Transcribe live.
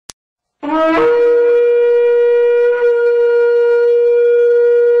Man,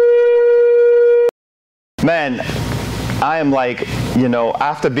 I am like,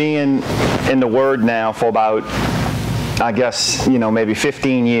 after being in the Word now for about, I guess, maybe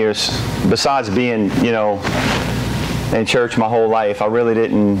 15 years, besides being, in church my whole life,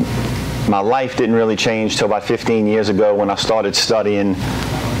 my life didn't really change till about 15 years ago when I started studying,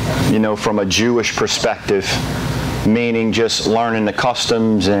 from a Jewish perspective, meaning just learning the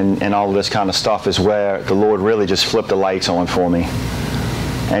customs and all of this kind of stuff is where the Lord really just flipped the lights on for me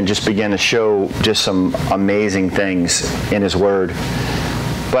and just began to show just some amazing things in His Word.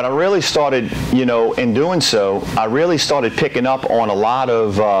 But I really started, in doing so, I really started picking up on a lot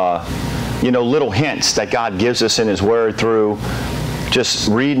of, little hints that God gives us in His Word through just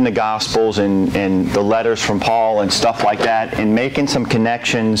reading the Gospels and the letters from Paul and stuff like that, and making some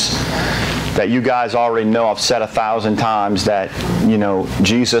connections that you guys already know. I've said 1,000 times that,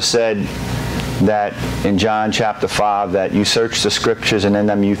 Jesus said that in John chapter 5, that you search the Scriptures and in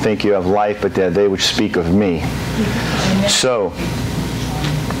them you think you have life, but that they which speak of me. So,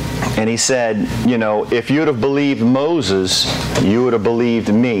 and He said, if you would have believed Moses, you would have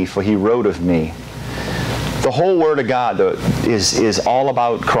believed me, for he wrote of me. The whole Word of God is all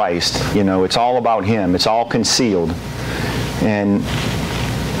about Christ. It's all about Him. It's all concealed. And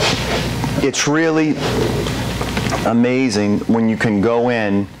it's really amazing when you can go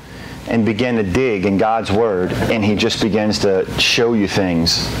in and begin to dig in God's Word, and He just begins to show you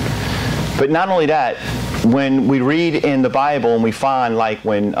things. But not only that, when we read in the Bible and we find, like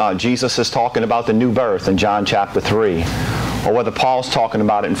when Jesus is talking about the new birth in John chapter 3, or whether Paul's talking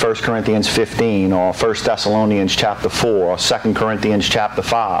about it in 1 Corinthians 15, or 1 Thessalonians chapter 4, or 2 Corinthians chapter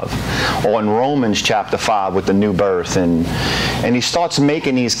 5, or in Romans chapter 5 with the new birth, and he starts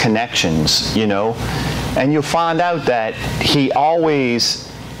making these connections, and you'll find out that he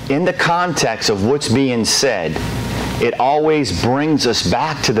always, in the context of what's being said, it always brings us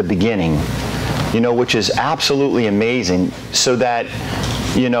back to the beginning, which is absolutely amazing, so that,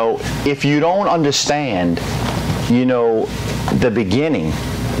 if you don't understand, the beginning,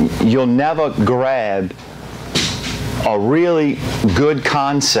 you'll never grab a really good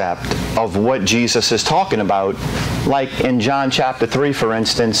concept of what Jesus is talking about. Like in John chapter 3, for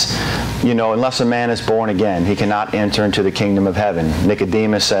instance, unless a man is born again, he cannot enter into the kingdom of heaven.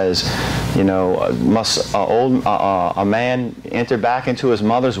 Nicodemus says, must a man enter back into his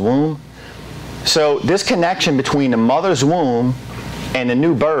mother's womb? So this connection between the mother's womb and the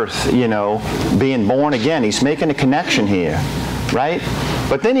new birth, being born again, he's making a connection here, right?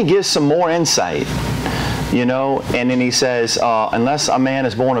 But then he gives some more insight, and then he says, unless a man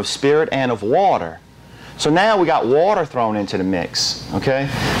is born of spirit and of water. So now we got water thrown into the mix, okay?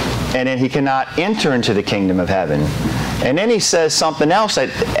 And then he cannot enter into the kingdom of heaven. And then he says something else that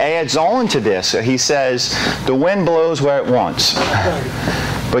adds on to this. He says, the wind blows where it wants,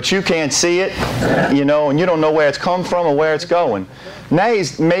 but you can't see it, and you don't know where it's come from or where it's going. Now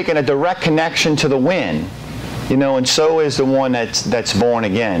he's making a direct connection to the wind, and so is the one that's born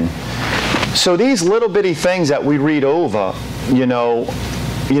again. So these little bitty things that we read over, we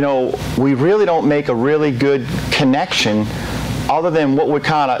really don't make a really good connection other than what we're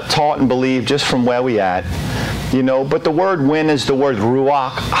kind of taught and believe just from where we at. But the word wind is the word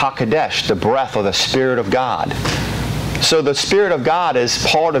Ruach HaKodesh, the breath or the Spirit of God. So the Spirit of God is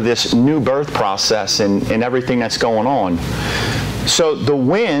part of this new birth process and everything that's going on. So the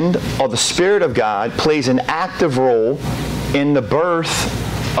wind or the Spirit of God plays an active role in the birth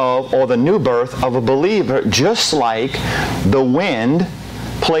of, or the new birth of a believer, just like the wind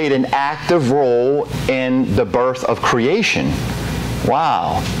played an active role in the birth of creation.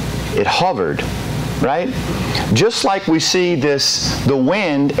 Wow, it hovered, right? Just like we see the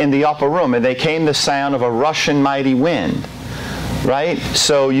wind in the upper room, and there came the sound of a rushing mighty wind, right?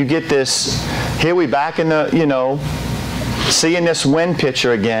 So you get this, here we back in the, seeing this wind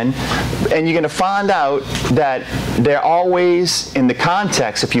picture again, and you're going to find out that they're always, in the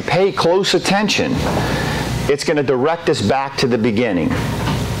context, if you pay close attention, it's going to direct us back to the beginning.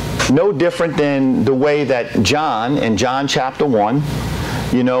 No different than the way that John, in John chapter 1,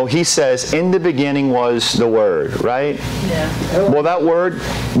 he says, in the beginning was the Word, right? Yeah. Well, that word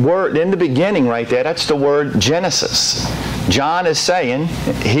in the beginning right there, that's the word Genesis. John is saying,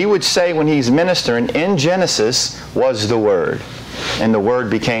 he would say when he's ministering, in Genesis was the Word, and the Word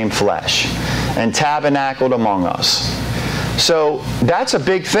became flesh and tabernacled among us. So that's a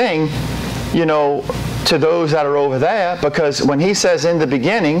big thing, to those that are over there, because when he says in the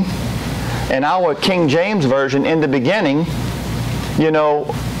beginning, in our King James Version, in the beginning,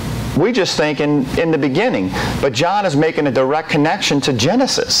 we just think in the beginning. But John is making a direct connection to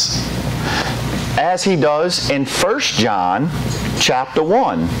Genesis. as he does in 1 John chapter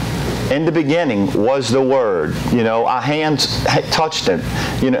 1. In the beginning was the Word. Our hands touched him,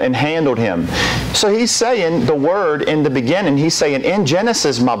 and handled him. So he's saying the Word in the beginning. He's saying in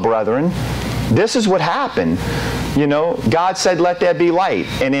Genesis, my brethren, this is what happened. God said, let there be light.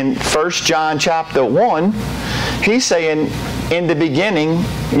 And in 1 John chapter 1, he's saying in the beginning,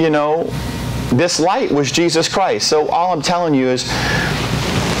 this light was Jesus Christ. So all I'm telling you is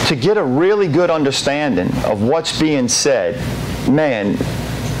to get a really good understanding of what's being said, man,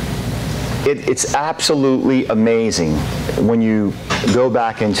 it's absolutely amazing when you go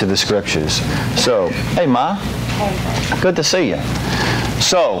back into the Scriptures. So, hey, Ma. Good to see you.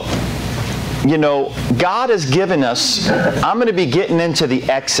 So, God has given us, I'm going to be getting into the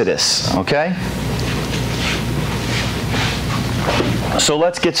Exodus, okay? So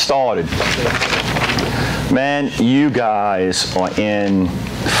let's get started. Man, you guys are in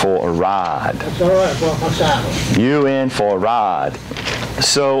for a ride. That's all right, well, what's that? You in for a ride.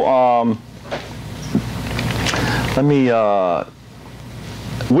 So, we're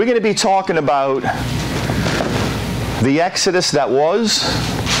going to be talking about the Exodus that was,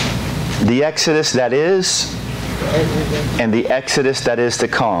 the Exodus that is, and the Exodus that is to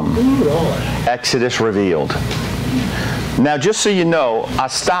come. Exodus revealed. Now, just so you know, I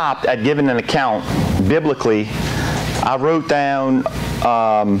stopped at giving an account biblically. I wrote down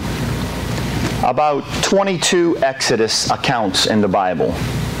about 22 Exodus accounts in the Bible.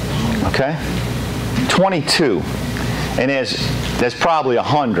 Okay? 22. And there's probably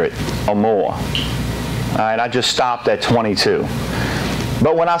 100 or more. All right, I just stopped at 22.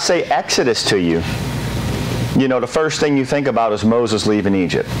 But when I say Exodus to you, the first thing you think about is Moses leaving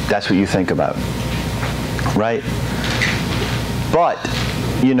Egypt. That's what you think about, right? But,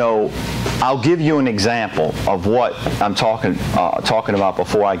 I'll give you an example of what I'm talking about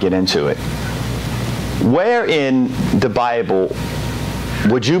before I get into it. Where in the Bible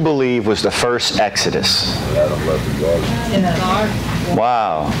would you believe was the first Exodus? Adam left the garden. In the garden.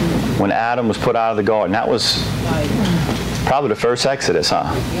 Wow. When Adam was put out of the garden. That was probably the first Exodus,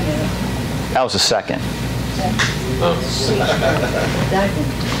 huh? That was the second.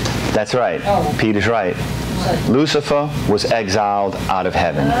 That's right. Peter's right. Lucifer was exiled out of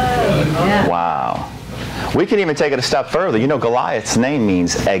heaven. Wow. We can even take it a step further. Goliath's name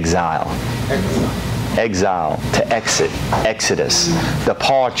means exile. Exile, to exit, exodus,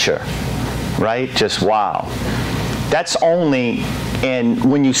 departure, right? Just wow. That's only, and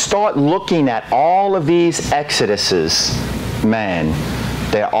when you start looking at all of these exoduses, man,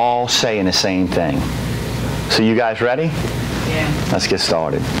 they're all saying the same thing. So you guys ready? Yeah. Let's get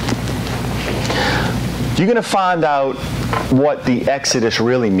started. You're going to find out what the Exodus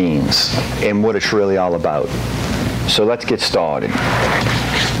really means and what it's really all about. So let's get started.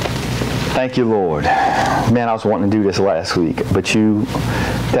 Thank you, Lord. Man, I was wanting to do this last week, but you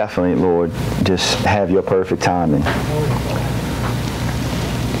definitely, Lord, just have your perfect timing.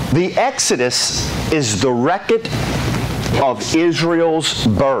 The Exodus is the record of Israel's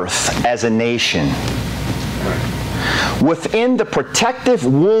birth as a nation. Within the protective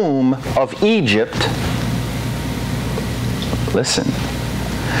womb of Egypt, listen,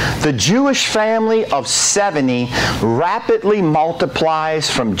 the Jewish family of 70 rapidly multiplies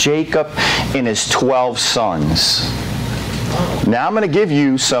from Jacob and his 12 sons. Now I'm going to give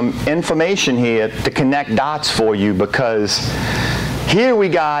you some information here to connect dots for you, because here we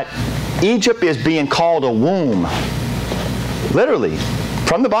got Egypt is being called a womb. Literally,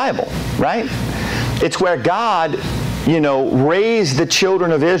 from the Bible, right? It's where God, raised the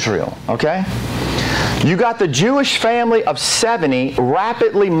children of Israel, okay? You got the Jewish family of 70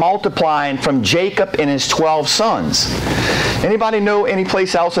 rapidly multiplying from Jacob and his 12 sons. Anybody know any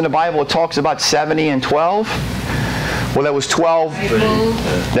place else in the Bible that talks about 70 and 12? Well, there was 12.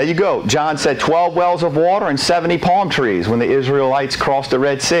 There you go. John said 12 wells of water and 70 palm trees when the Israelites crossed the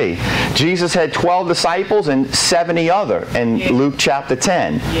Red Sea. Jesus had 12 disciples and 70 other in Luke chapter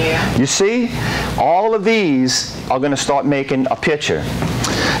 10. Yeah. You see, all of these are going to start making a picture.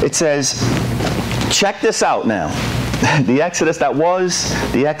 It says, check this out now. The Exodus that was,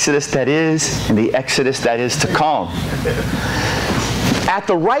 the Exodus that is, and the Exodus that is to come. At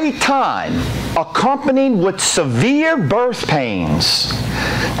the right time, accompanied with severe birth pains,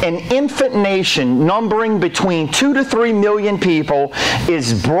 an infant nation numbering between 2 to 3 million people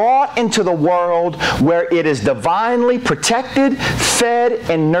is brought into the world, where it is divinely protected, fed,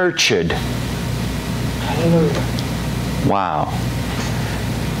 and nurtured. Wow.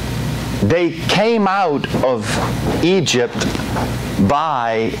 They came out of Egypt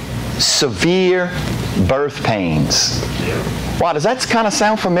by severe birth pains. Wow, does that kind of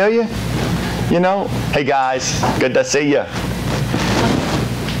sound familiar? You know? Hey guys, good to see you.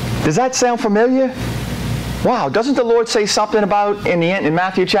 Does that sound familiar? Wow, doesn't the Lord say something about in the end, in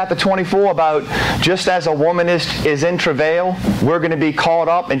Matthew chapter 24 about just as a woman is in travail, we're going to be caught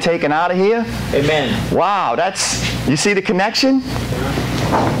up and taken out of here? Amen. Wow, you see the connection?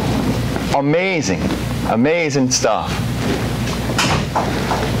 Amazing. Amazing stuff.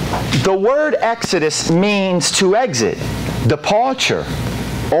 The word Exodus means to exit, departure,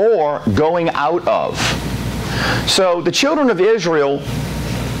 or going out of. So the children of Israel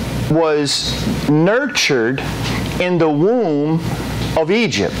was nurtured in the womb of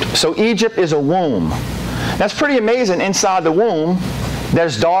Egypt. So Egypt is a womb. That's pretty amazing. Inside the womb,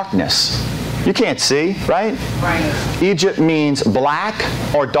 there's darkness. You can't see, right? Right. Egypt means black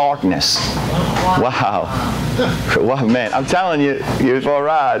or darkness. Wow. Well, man, I'm telling you, you're all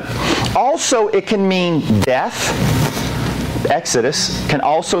right. Also, it can mean death. Exodus can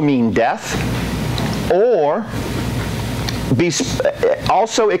also mean death, or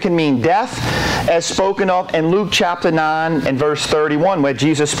also it can mean death, as spoken of in Luke chapter 9 and verse 31, where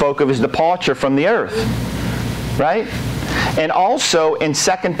Jesus spoke of his departure from the earth, right? And also in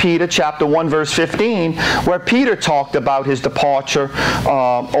 2 Peter chapter 1 verse 15, where Peter talked about his departure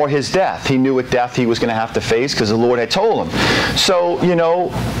or his death. He knew what death he was going to have to face because the Lord had told him. So, you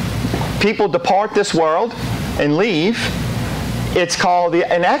know, people depart this world and leave. It's called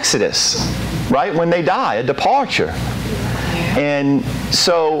an exodus, right? When they die, a departure. And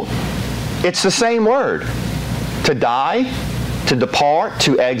so it's the same word. To die, to depart,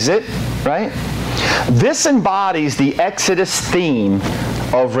 to exit, right? This embodies the Exodus theme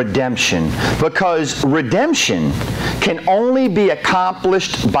of redemption, because redemption can only be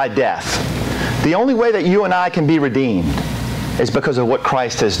accomplished by death. The only way that you and I can be redeemed is because of what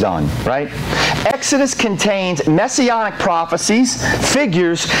Christ has done, right? Exodus contains messianic prophecies,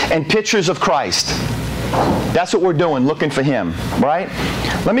 figures, and pictures of Christ. That's what we're doing, looking for him, right?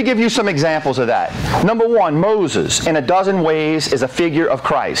 Let me give you some examples of that. Number one, Moses, in a dozen ways, is a figure of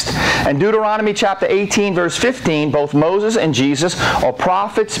Christ. In Deuteronomy chapter 18, verse 15, both Moses and Jesus are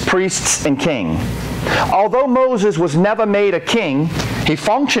prophets, priests, and king. Although Moses was never made a king, he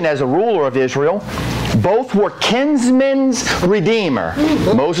functioned as a ruler of Israel. Both were kinsman's redeemer.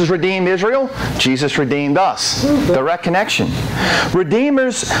 Moses redeemed Israel. Jesus redeemed us. Direct connection.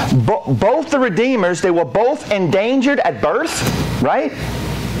 Redeemers, both the redeemers, they were both endangered at birth, right?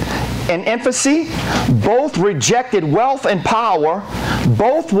 In infancy, both rejected wealth and power.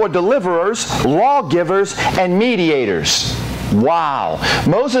 Both were deliverers, lawgivers, and mediators. Wow.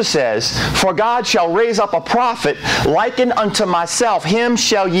 Moses says, "For God shall raise up a prophet likened unto myself, him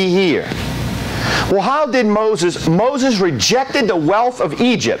shall ye hear." Well, how did Moses rejected the wealth of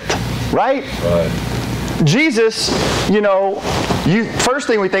Egypt, right? Right. Jesus, you know, first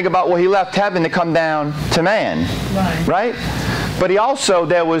thing we think about, well, he left heaven to come down to man, right? But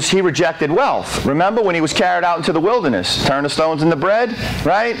he rejected wealth. Remember when he was carried out into the wilderness, turn the stones into bread,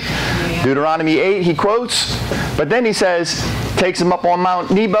 right? Yeah. Deuteronomy 8, he quotes. But then he says, takes him up on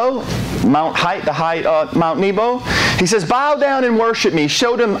Mount Nebo, Mount Nebo. He says, bow down and worship me.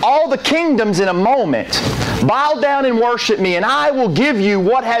 Showed him all the kingdoms in a moment. Bow down and worship me, and I will give you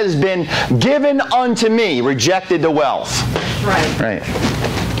what has been given unto me. Rejected the wealth. Right.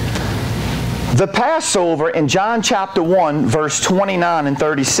 The Passover in John chapter 1, verse 29 and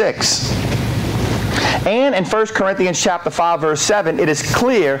 36. And in 1 Corinthians chapter 5, verse 7, it is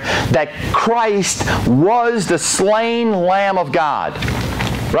clear that Christ was the slain Lamb of God.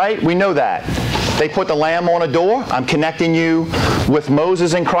 Right? We know that. They put the lamb on a door. I'm connecting you with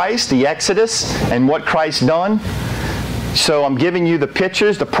Moses and Christ, the Exodus, and what Christ done. So I'm giving you the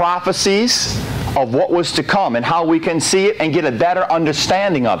pictures, the prophecies of what was to come and how we can see it and get a better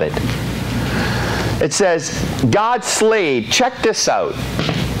understanding of it. It says, God slayed, check this out.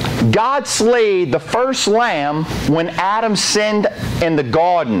 God slayed the first lamb when Adam sinned in the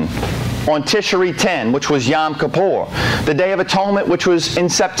garden on Tishri 10, which was Yom Kippur, the Day of Atonement, which was in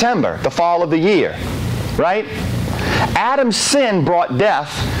September, the fall of the year, right? Adam's sin brought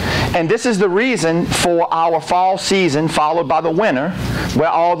death, and this is the reason for our fall season followed by the winter, where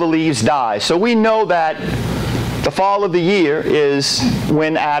all the leaves die. So we know that the fall of the year is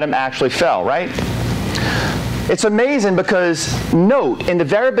when Adam actually fell, right? It's amazing because, note, in the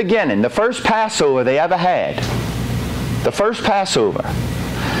very beginning, the first Passover they ever had, the first Passover.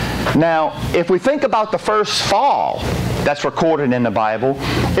 Now, if we think about the first fall that's recorded in the Bible,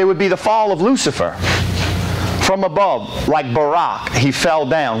 it would be the fall of Lucifer. From above, like Barak, he fell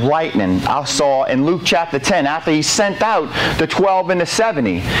down, lightning. I saw in Luke chapter 10, after he sent out the 12 and the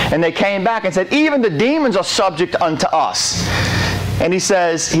 70, and they came back and said, even the demons are subject unto us. And he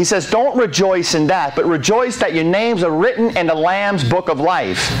says, don't rejoice in that, but rejoice that your names are written in the Lamb's book of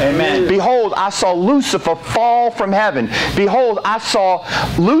life. Amen. Behold, I saw Lucifer fall from heaven. Behold, I saw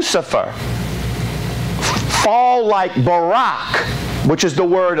Lucifer fall like Barak, which is the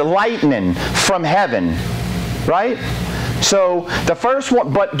word lightning, from heaven. Right? So the first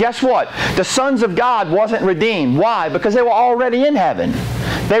one, but guess what? The sons of God wasn't redeemed. Why? Because they were already in heaven.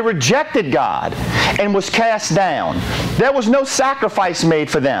 They rejected God and was cast down. There was no sacrifice made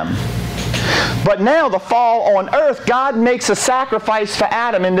for them. But now the fall on earth, God makes a sacrifice for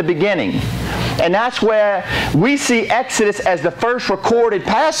Adam in the beginning. And that's where we see Exodus as the first recorded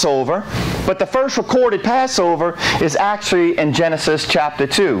Passover. But the first recorded Passover is actually in Genesis chapter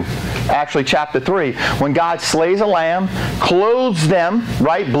 2. Actually chapter 3. When God slays a lamb, clothes them,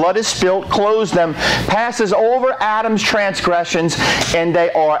 right? Blood is spilt, clothes them, passes over Adam's transgressions, and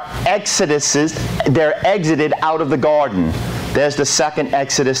they are exoduses. They're exited out of the garden. There's the second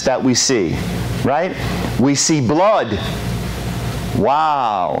Exodus that we see, right? We see blood.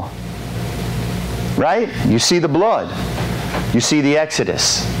 Wow. Right? You see the blood. You see the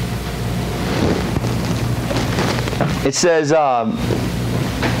Exodus. It says,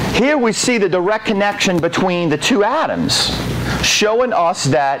 here we see the direct connection between the two Adams, showing us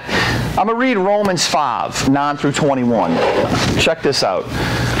that, I'm going to read Romans 5, 9 through 21. Check this out.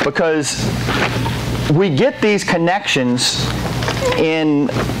 Because we get these connections in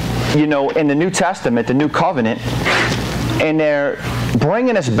the New Testament, the New Covenant, and they're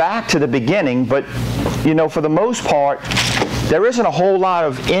bringing us back to the beginning, but, for the most part, there isn't a whole lot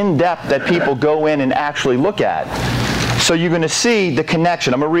of in-depth that people go in and actually look at. So you're going to see the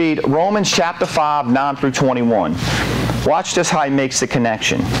connection. I'm going to read Romans chapter 5, 9 through 21. Watch this, how he makes the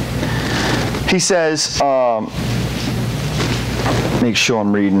connection. He says, make sure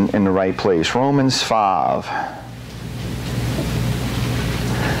I'm reading in the right place. Romans 5.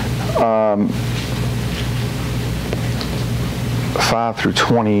 5 through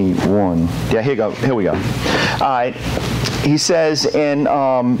 21. Yeah, here we go. All right. He says, and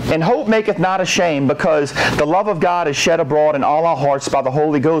hope maketh not ashamed, because the love of God is shed abroad in all our hearts by the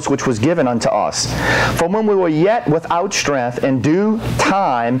Holy Ghost, which was given unto us. For when we were yet without strength, in due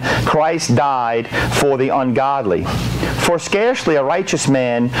time Christ died for the ungodly. For scarcely a righteous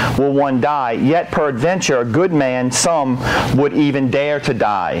man will one die, yet peradventure a good man some would even dare to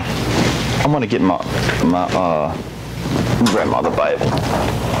die. I'm going to get my grandmother Bible.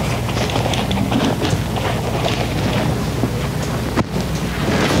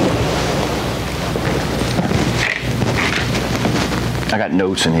 I got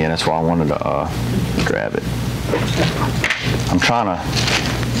notes in here, that's why I wanted to grab it. I'm trying to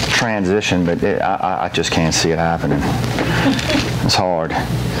transition, but I just can't see it happening. It's hard.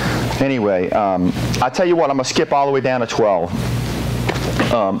 Anyway, I tell you what, I'm going to skip all the way down to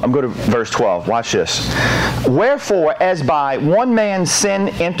 12. I'm going to verse 12. Watch this. Wherefore, as by one man's sin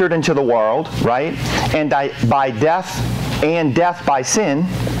entered into the world, right? And by death, and death by sin.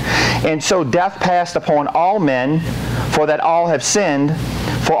 And so death passed upon all men, for that all have sinned.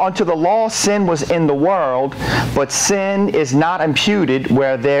 For unto the law sin was in the world, but sin is not imputed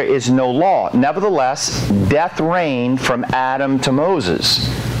where there is no law. Nevertheless, death reigned from Adam to Moses.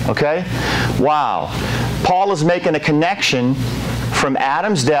 Okay? Wow. Paul is making a connection from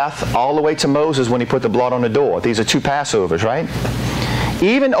Adam's death all the way to Moses when he put the blood on the door. These are two Passovers, right?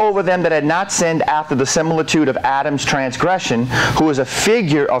 Even over them that had not sinned after the similitude of Adam's transgression, who is a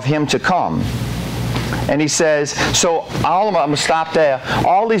figure of him to come. And he says, so I'm going to stop there.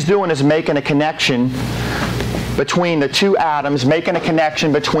 All he's doing is making a connection between the two Adams, making a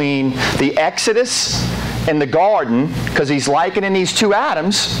connection between the Exodus and the garden, because he's likening these two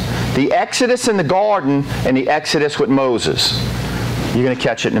Adams, the Exodus in the garden and the Exodus with Moses. You're going to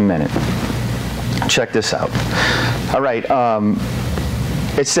catch it in a minute. Check this out. All right.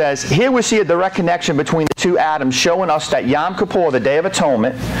 It says, here we see a direct connection between the two Adams, showing us that Yom Kippur, the Day of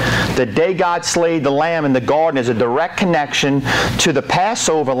Atonement, the day God slayed the lamb in the garden, is a direct connection to the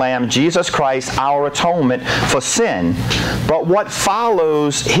Passover lamb, Jesus Christ, our atonement for sin. But what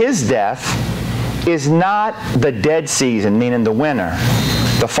follows his death is not the dead season, meaning the winter,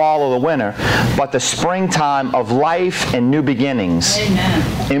 the fall of the winter, but the springtime of life and new beginnings.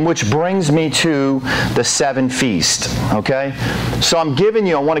 Amen. In which brings me to the seven feasts. Okay? So I'm giving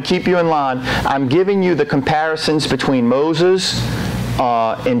you, I want to keep you in line, I'm giving you the comparisons between Moses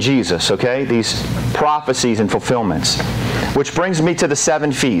and Jesus, okay? These prophecies and fulfillments. Which brings me to the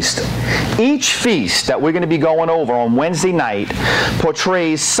seven feasts. Each feast that we're going to be going over on Wednesday night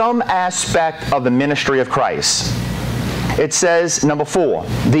portrays some aspect of the ministry of Christ. It says, number 4,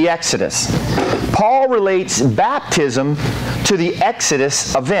 the Exodus. Paul relates baptism to the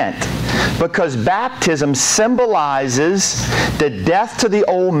Exodus event, because baptism symbolizes the death to the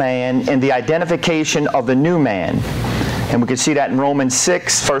old man and the identification of the new man. And we can see that in Romans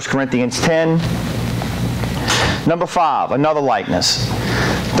 6, 1 Corinthians 10. Number 5, another likeness.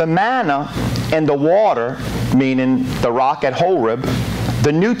 The manna and the water, meaning the rock at Horeb,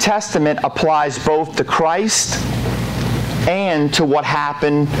 the New Testament applies both to Christ and to what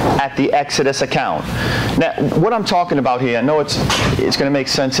happened at the Exodus account. Now, what I'm talking about here, I know it's going to make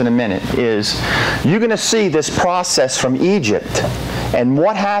sense in a minute, is you're going to see this process from Egypt and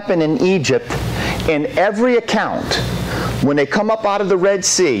what happened in Egypt in every account. When they come up out of the Red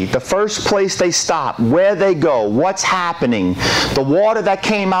Sea, the first place they stop, where they go, what's happening, the water that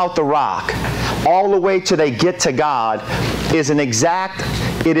came out the rock, all the way till they get to God, is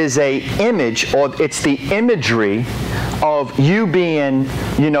it is a image, or it's the imagery of you being,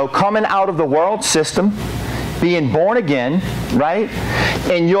 coming out of the world system, being born again, right?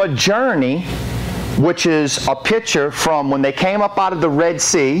 And your journey, which is a picture from when they came up out of the Red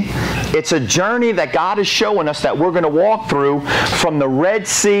Sea. It's a journey that God is showing us that we're going to walk through from the Red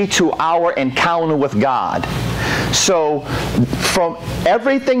Sea to our encounter with God. So from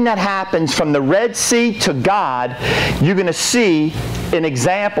everything that happens from the Red Sea to God, you're going to see an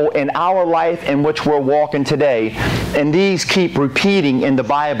example in our life in which we're walking today. And these keep repeating in the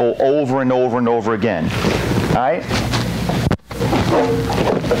Bible over and over and over again. All right?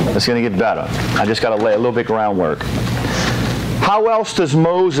 It's going to get better. I just got to lay a little bit groundwork. How else does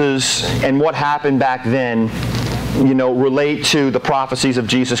Moses and what happened back then, relate to the prophecies of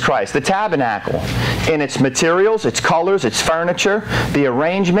Jesus Christ? The tabernacle, in its materials, its colors, its furniture, the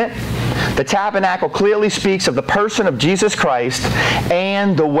arrangement. The tabernacle clearly speaks of the person of Jesus Christ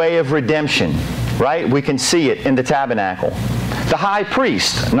and the way of redemption, right? We can see it in the tabernacle. The high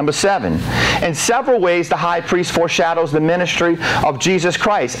priest, number 7. In several ways, the high priest foreshadows the ministry of Jesus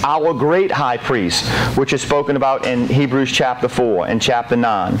Christ, our great high priest, which is spoken about in Hebrews chapter 4 and chapter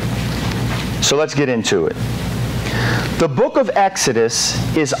 9. So let's get into it. The book of Exodus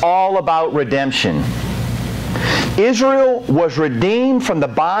is all about redemption. Israel was redeemed from the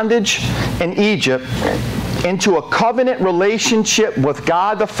bondage in Egypt into a covenant relationship with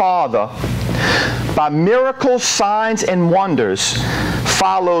God the Father by miracles, signs, and wonders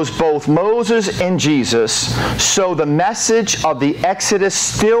follows both Moses and Jesus, so the message of the Exodus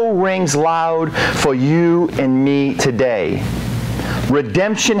still rings loud for you and me today.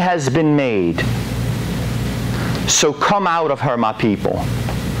 Redemption has been made, so come out of her, my people.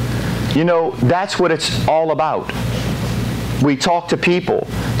 That's what it's all about. We talk to people.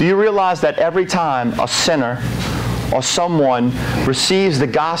 Do you realize that every time a sinner or someone receives the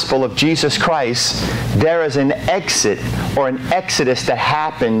gospel of Jesus Christ, there is an exit or an exodus that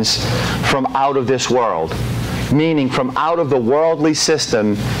happens from out of this world, meaning from out of the worldly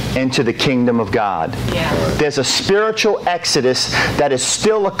system into the kingdom of God. Yeah. There's a spiritual exodus that is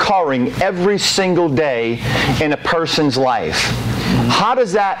still occurring every single day in a person's life. How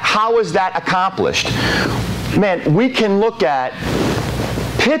is that accomplished? Man, we can look at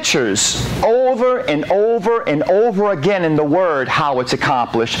pictures over and over and over again in the Word how it's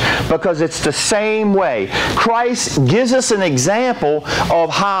accomplished, because it's the same way. Christ gives us an example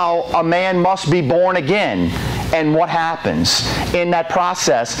of how a man must be born again and what happens in that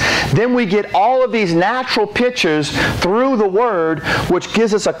process. Then we get all of these natural pictures through the Word, which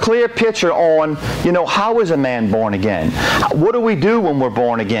gives us a clear picture on, how is a man born again? What do we do when we're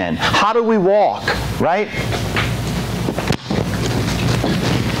born again? How do we walk, right?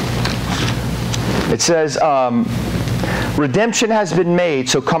 It says, redemption has been made,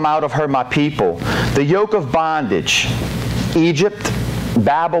 so come out of her, my people. The yoke of bondage, Egypt,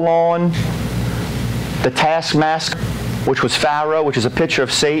 Babylon, the taskmaster, which was Pharaoh, which is a picture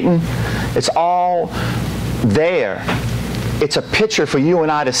of Satan. It's all there. It's a picture for you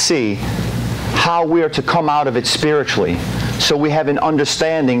and I to see how we are to come out of it spiritually. So we have an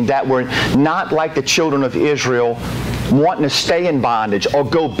understanding that we're not like the children of Israel wanting to stay in bondage or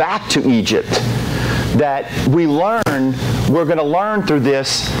go back to Egypt. That we're going to learn through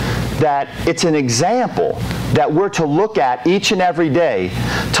this, that it's an example that we're to look at each and every day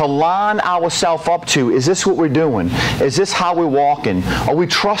to line ourselves up to. Is this what we're doing? Is this how we're walking? Are we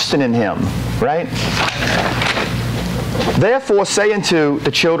trusting in Him? Right? Therefore say unto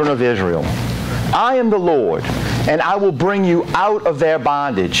the children of Israel, I am the Lord, and I will bring you out of their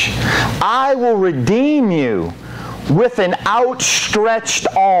bondage. I will redeem you with an outstretched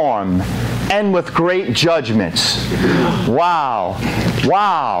arm and with great judgments. Wow.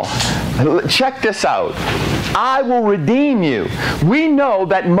 Wow. Check this out. I will redeem you. We know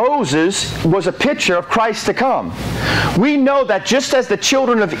that Moses was a picture of Christ to come. We know that just as the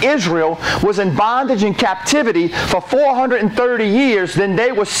children of Israel was in bondage and captivity for 430 years, then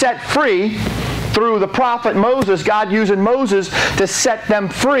they were set free through the prophet Moses, God using Moses to set them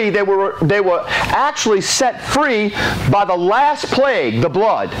free. They were actually set free by the last plague, the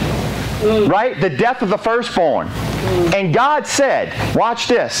blood. Right? The death of the firstborn. And God said, watch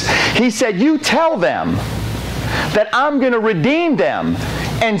this, He said, you tell them that I'm going to redeem them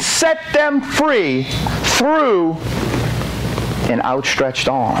and set them free through an outstretched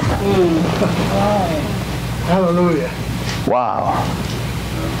arm. Hallelujah. Wow.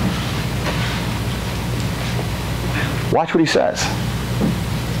 Watch what He says.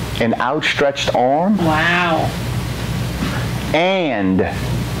 An outstretched arm. Wow. And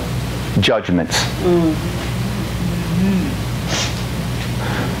judgments.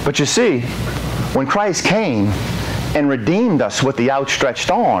 But you see, when Christ came and redeemed us with the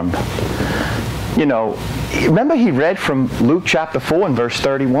outstretched arm, you know, remember He read from Luke chapter 4 and verse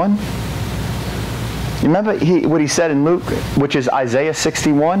 31? You remember what He said in Luke, which is Isaiah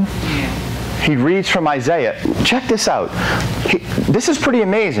 61? He reads from Isaiah. Check this out. This is pretty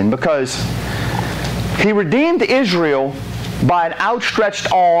amazing because He redeemed Israel by an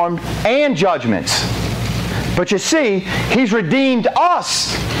outstretched arm and judgments. But you see, He's redeemed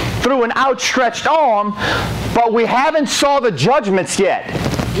us through an outstretched arm, but we haven't saw the judgments yet.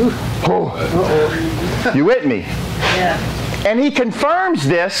 Oh. You with me? Yeah. And He confirms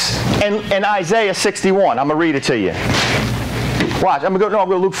this in Isaiah 61. I'm going to read it to you. Watch. I'm going to go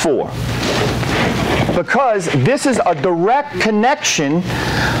to Luke 4. Because this is a direct connection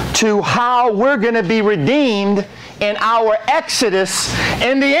to how we're going to be redeemed in our exodus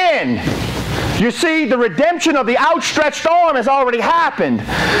in the end. You see, the redemption of the outstretched arm has already happened.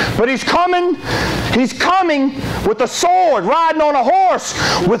 But He's coming with a sword, riding on a horse,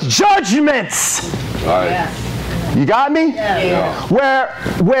 with judgments. Right. Yes. You got me? Yeah.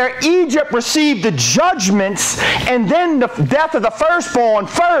 Where Egypt received the judgments and then the death of the firstborn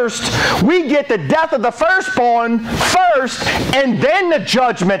first, we get the death of the firstborn first, and then the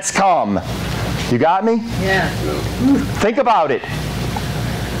judgments come. You got me? Yeah. Think about it.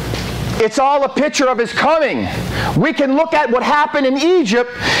 It's all a picture of His coming. We can look at what happened in Egypt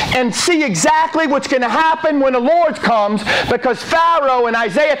and see exactly what's going to happen when the Lord comes, because Pharaoh in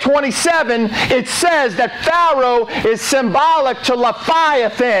Isaiah 27, it says that Pharaoh is symbolic to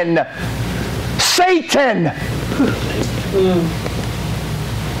Leviathan, Satan,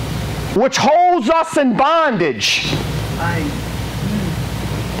 which holds us in bondage.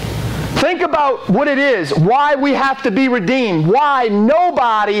 Think about what it is, why we have to be redeemed, why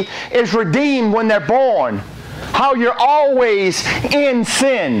nobody is redeemed when they're born, how you're always in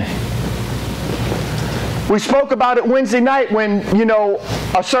sin. We spoke about it Wednesday night when, you know,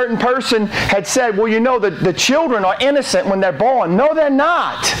 a certain person had said, well, you know, the children are innocent when they're born. No, they're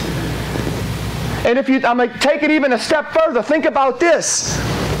not. And if I'm going to take it even a step further, think about this,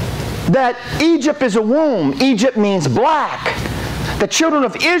 that Egypt is a womb. Egypt means black. The children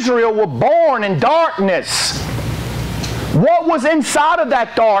of Israel were born in darkness. What was inside of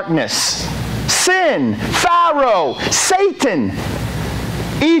that darkness? Sin, Pharaoh, Satan.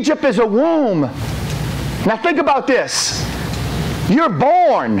 Egypt is a womb. Now think about this. You're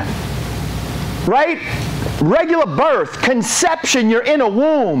born, right? Regular birth, conception, you're in a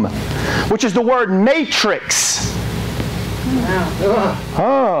womb, which is the word matrix.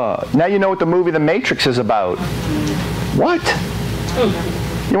 Oh, now you know what the movie The Matrix is about. What?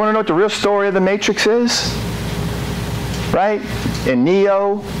 You want to know what the real story of the Matrix is? Right? In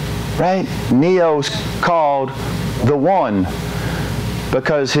Neo, right? Neo's called the One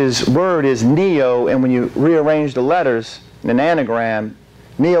because his word is Neo, and when you rearrange the letters in an anagram,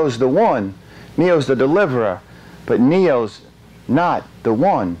 Neo's the One. Neo's the deliverer. But Neo's not the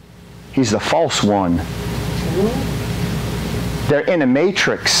one. He's the false one. They're in a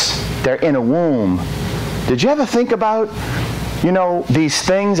matrix. They're in a womb. Did you ever think about, you know, these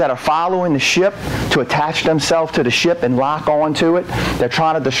things that are following the ship to attach themselves to the ship and lock onto it? They're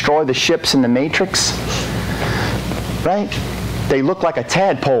trying to destroy the ships in the matrix. Right? They look like a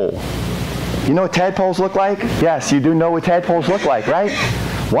tadpole. You know what tadpoles look like? Yes, you do know what tadpoles look like, right?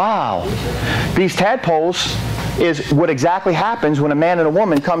 Wow. These tadpoles is what exactly happens when a man and a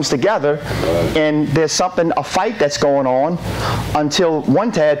woman comes together and there's a fight that's going on until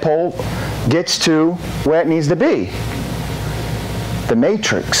one tadpole gets to where it needs to be. The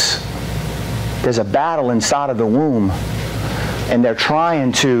matrix. There's a battle inside of the womb, and they're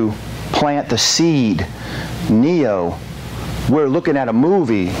trying to plant the seed. Neo. We're looking at a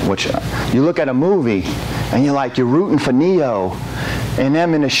movie, which you look at a movie And you're rooting for Neo and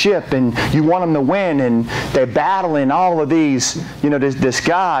them in the ship, and you want them to win, and they're battling all of these, this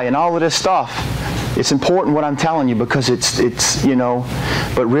guy and all of this stuff. It's important what I'm telling you, because it's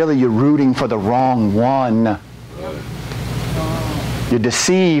but really you're rooting for the wrong one. You're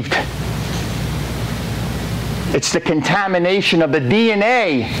deceived. It's the contamination of the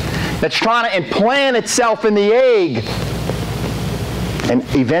DNA that's trying to implant itself in the egg. And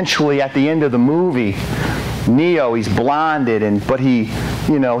eventually, at the end of the movie, Neo, he's blinded, but he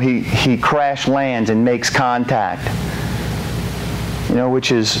crash lands and makes contact.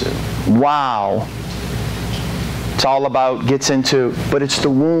 Which is, wow. It's all about, but it's the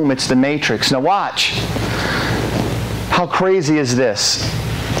womb, it's the matrix. Now watch. How crazy is this?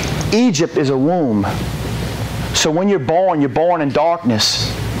 Egypt is a womb. So when you're born in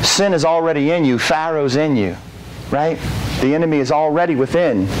darkness. Sin is already in you. Pharaoh's in you. Right? The enemy is already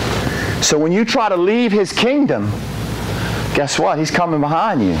within. So when you try to leave his kingdom, guess what? He's coming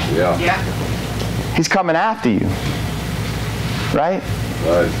behind you. Yeah. He's coming after you. Right?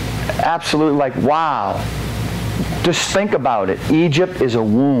 Right. Absolutely, wow. Just think about it. Egypt is a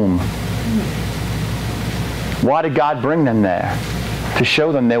womb. Why did God bring them there? To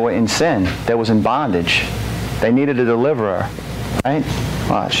show them they were in sin. They was in bondage. They needed a deliverer. Right?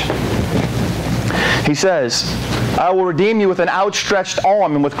 Watch. He says, I will redeem you with an outstretched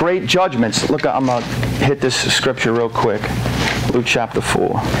arm and with great judgments. Look, I'm going to hit this scripture real quick. Luke chapter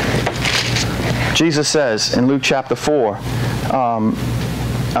 4. Jesus says in Luke chapter 4,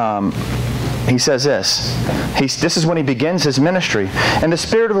 he says this. This is when he begins his ministry. And the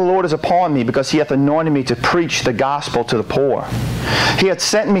Spirit of the Lord is upon me, because he hath anointed me to preach the gospel to the poor. He hath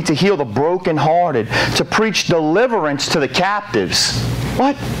sent me to heal the brokenhearted, to preach deliverance to the captives.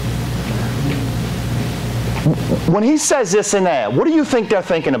 What? When he says this in there, what do you think they're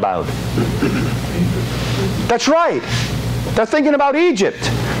thinking about? That's right. They're thinking about Egypt.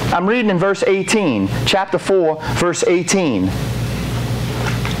 I'm reading in verse 18, chapter 4, verse 18.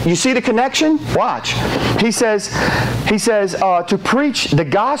 You see the connection? Watch. He says, to preach the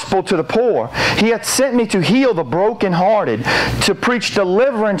gospel to the poor. He hath sent me to heal the brokenhearted, to preach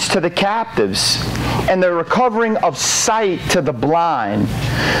deliverance to the captives, and the recovering of sight to the blind,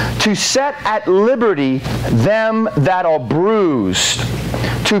 to set at liberty them that are bruised,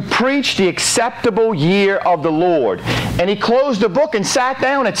 to preach the acceptable year of the Lord. And he closed the book and sat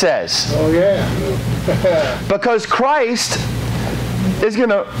down, it says. Oh, yeah. Because Christ is going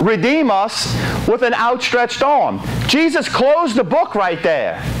to redeem us with an outstretched arm. Jesus closed the book right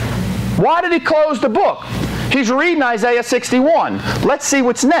there. Why did he close the book? He's reading Isaiah 61. Let's see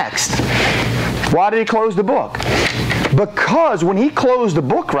what's next. Why did he close the book? Because when he closed the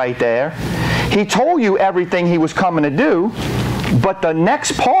book right there, he told you everything he was coming to do, but the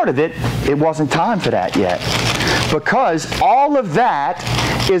next part of it, it wasn't time for that yet. Because all of that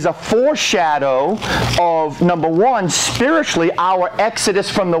is a foreshadow of, number one, spiritually, our exodus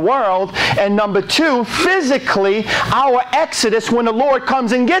from the world, and number two, physically, our exodus when the Lord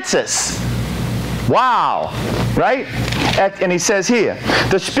comes and gets us. Wow. Right? And he says here,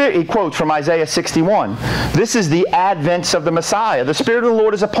 the Spirit, he quotes from Isaiah 61, this is the advents of the Messiah. The Spirit of the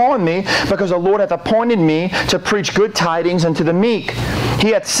Lord is upon me, because the Lord hath appointed me to preach good tidings unto the meek. He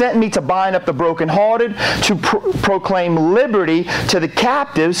hath sent me to bind up the brokenhearted, to proclaim liberty to the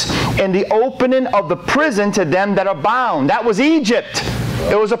captives, and the opening of the prison to them that are bound. That was Egypt.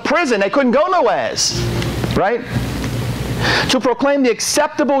 It was a prison. They couldn't go nowhere. Right? To proclaim the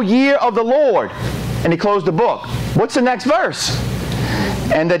acceptable year of the Lord. And he closed the book. What's the next verse?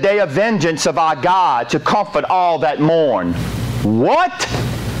 And the day of vengeance of our God, to comfort all that mourn. What?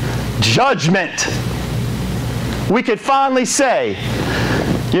 Judgment. We could finally say,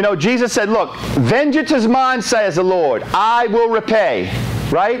 Jesus said, look, vengeance is mine, says the Lord. I will repay.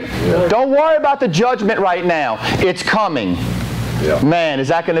 Right? Yeah. Don't worry about the judgment right now. It's coming. Yeah. Man, is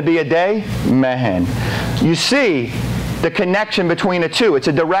that going to be a day? Man. You see the connection between the two. It's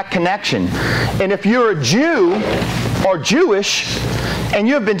a direct connection. And if you're a Jew or Jewish and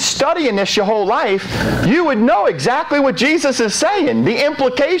you've been studying this your whole life, you would know exactly what Jesus is saying, the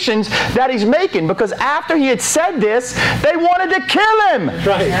implications that he's making, because after he had said this, they wanted to kill him. That's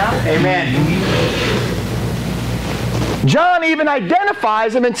right. Yeah. Amen. John even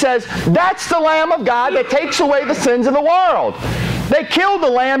identifies him and says, that's the Lamb of God that takes away the sins of the world. They killed the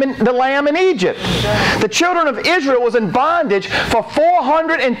lamb in Egypt. The children of Israel was in bondage for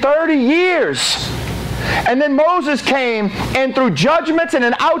 430 years. And then Moses came, and through judgments and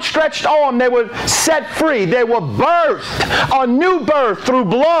an outstretched arm, they were set free. They were birthed, a new birth through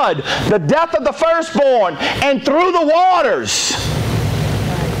blood, the death of the firstborn, and through the waters.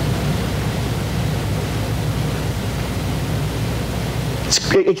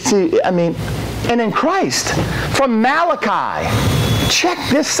 and in Christ, from Malachi, check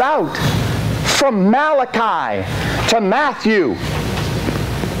this out, from Malachi to Matthew,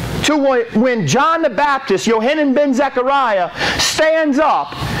 to when John the Baptist, Yohanan ben Zechariah, stands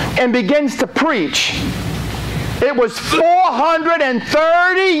up and begins to preach, it was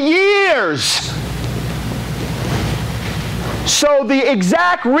 430 years. So the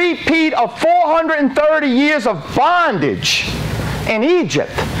exact repeat of 430 years of bondage in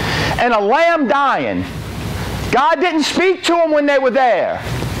Egypt and a lamb dying. God didn't speak to them when they were there.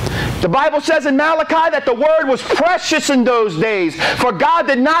 The Bible says in Malachi that the word was precious in those days, for God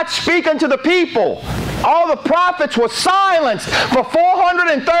did not speak unto the people. All the prophets were silenced for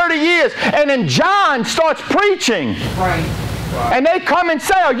 430 years. And then John starts preaching. Right. And they come and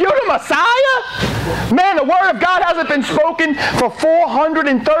say, are you the Messiah? Man, the word of God hasn't been spoken for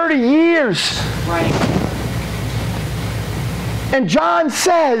 430 years. Right. And John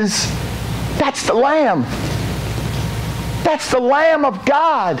says, that's the Lamb. That's the Lamb of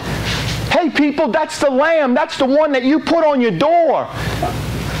God. Hey people, that's the Lamb. That's the one that you put on your door.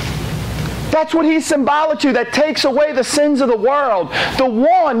 That's what he's symbolic to, that takes away the sins of the world. The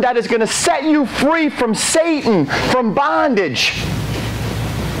one that is going to set you free from Satan, from bondage.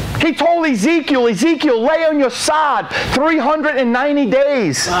 He told Ezekiel, lay on your side 390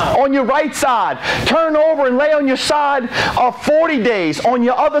 days on your right side. Turn over and lay on your side 40 days on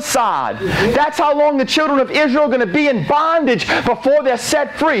your other side. That's how long the children of Israel are going to be in bondage before they're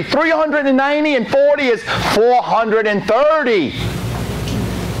set free. 390 and 40 is 430.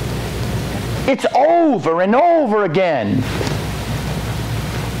 It's over and over again.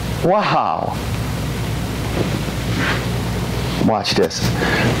 Wow. Watch this.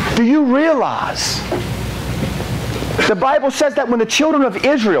 Do you realize the Bible says that when the children of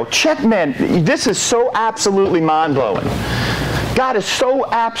Israel, check, man, this is so absolutely mind-blowing. God is so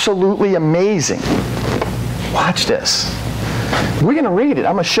absolutely amazing. Watch this. We're going to read it.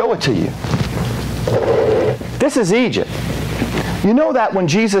 I'm going to show it to you. This is Egypt. You know that when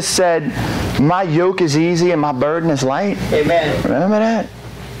Jesus said, my yoke is easy and my burden is light? Amen. Remember that?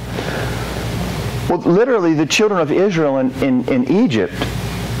 Well, literally, the children of Israel in Egypt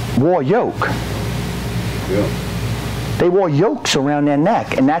wore a yoke. Yeah. They wore yokes around their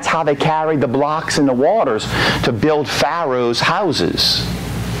neck, and that's how they carried the blocks in the waters to build Pharaoh's houses,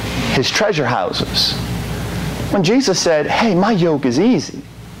 his treasure houses. When Jesus said, hey, my yoke is easy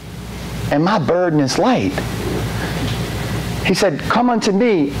and my burden is light, he said, come unto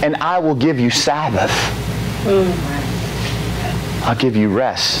me and I will give you Sabbath. I'll give you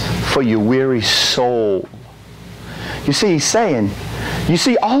rest for your weary soul. You see, he's saying, you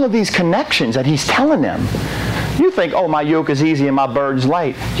see all of these connections that he's telling them. You think, oh, my yoke is easy and my burden's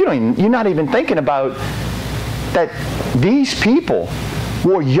light. You're not even thinking about that these people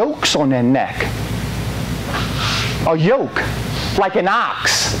wore yokes on their neck. A yoke, like an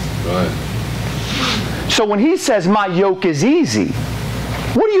ox. Right. So when he says, my yoke is easy,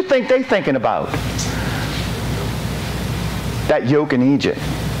 what do you think they're thinking about? That yoke in Egypt.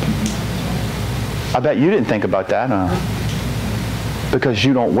 I bet you didn't think about that, huh? Because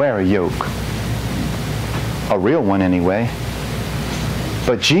you don't wear a yoke. A real one anyway.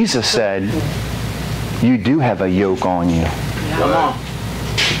 But Jesus said, you do have a yoke on you. Yeah.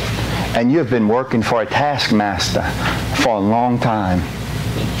 And you've been working for a taskmaster for a long time.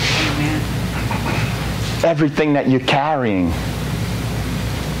 Amen. Everything that you're carrying.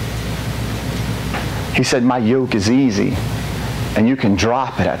 He said, my yoke is easy. And you can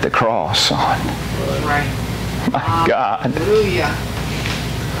drop it at the cross, son. Right. My God. Hallelujah.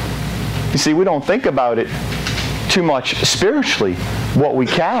 You see, we don't think about it too much spiritually, what we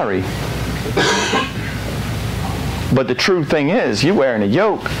carry. But the true thing is, you're wearing a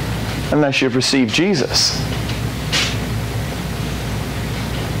yoke unless you've received Jesus.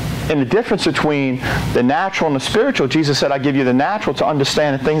 And the difference between the natural and the spiritual, Jesus said, I give you the natural to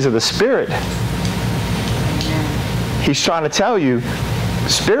understand the things of the Spirit. He's trying to tell you,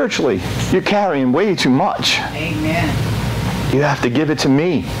 spiritually, you're carrying way too much. Amen. You have to give it to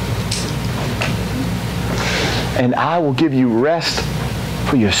me. And I will give you rest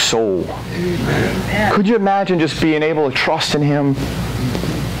for your soul. Amen. Could you imagine just being able to trust in Him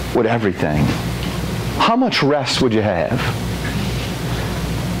with everything? How much rest would you have?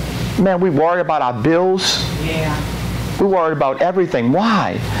 Man, we worry about our bills. Yeah. We worry about everything.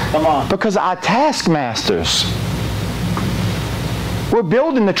 Why? Come on. Because our taskmasters. We're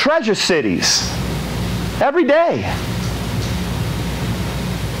building the treasure cities every day.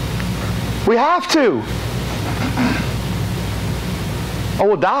 We have to. Or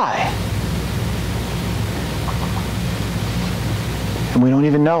we'll die. And we don't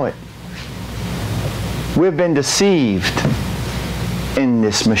even know it. We've been deceived in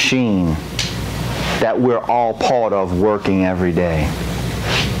this machine that we're all part of working every day.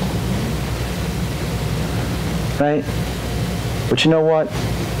 Right? But you know what?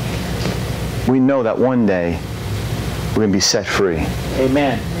 We know that one day we're going to be set free.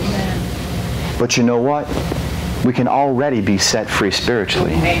 Amen. But you know what? We can already be set free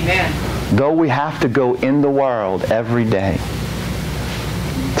spiritually. Amen. Though we have to go in the world every day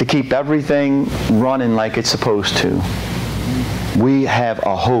to keep everything running like it's supposed to, we have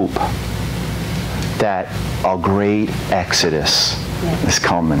a hope that a great exodus is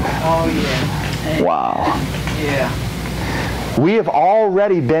coming. Oh, yeah. Wow. Yeah. We have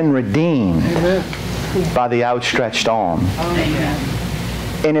already been redeemed by the outstretched arm. Amen.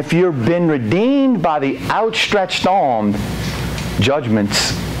 And if you've been redeemed by the outstretched arm,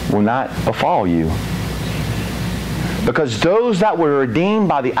 judgments will not befall you. Because those that were redeemed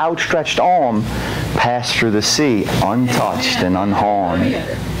by the outstretched arm passed through the sea untouched and unharmed.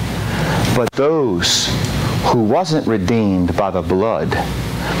 But those who wasn't redeemed by the blood,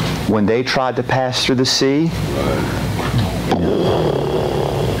 when they tried to pass through the sea,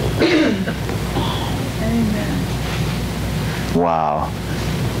 wow.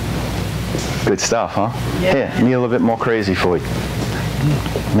 Good stuff, huh? Yeah. Here, need a little bit more crazy for you.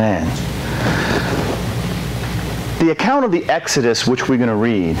 Man. The account of the Exodus, which we're going to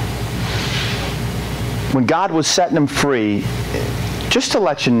read, when God was setting them free, just to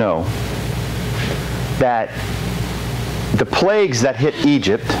let you know that the plagues that hit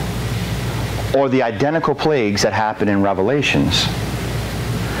Egypt are the identical plagues that happen in Revelations.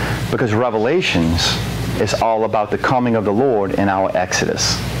 Because Revelations is all about the coming of the Lord in our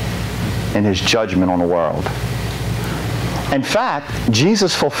Exodus and His judgment on the world. In fact,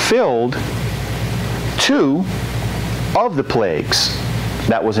 Jesus fulfilled 2 of the plagues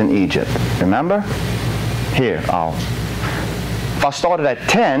that was in Egypt. Remember? Here, if I started at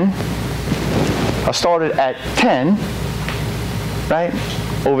 10, right?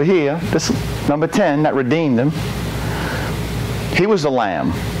 Over here, this number 10 that redeemed him. He was the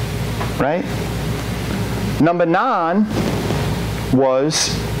lamb, right? Number 9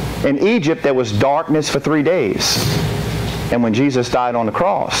 was in Egypt there was darkness for 3 days. And when Jesus died on the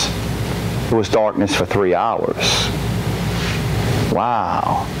cross, it was darkness for 3 hours.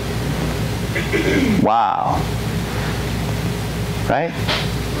 Wow. Wow. Right?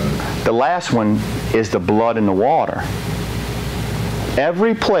 The last one is the blood in the water.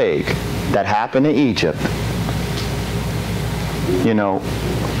 Every plague that happened in Egypt, you know,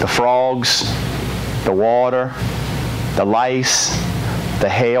 the frogs, the water, the lice, the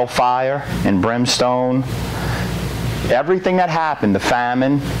hail fire and brimstone, everything that happened, the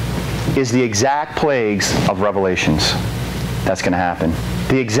famine, is the exact plagues of Revelations that's going to happen.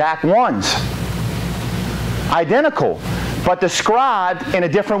 The exact ones. Identical, but described in a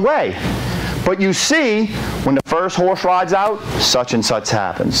different way. But you see, when the first horse rides out, such and such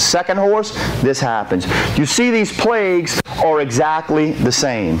happens. Second horse, this happens. You see these plagues are exactly the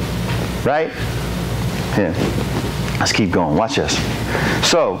same. Right? Here. Let's keep going. Watch this.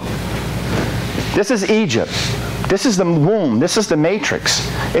 So, this is Egypt. This is the womb. This is the matrix.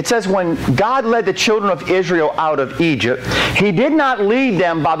 It says when God led the children of Israel out of Egypt, He did not lead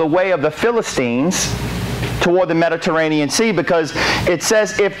them by the way of the Philistines toward the Mediterranean Sea, because it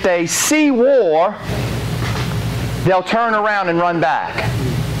says if they see war, they'll turn around and run back.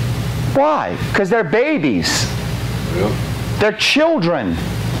 Why? Because they're babies. Yep. They're children.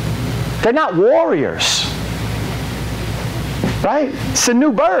 They're not warriors. Right? It's a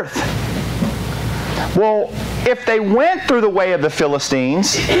new birth. Well, if they went through the way of the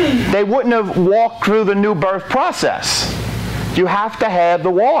Philistines, they wouldn't have walked through the new birth process. You have to have the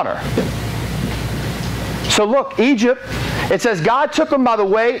water. So look, Egypt, it says God took them by the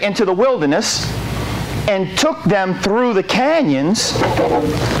way into the wilderness and took them through the canyons.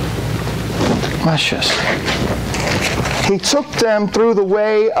 Watch this. He took them through the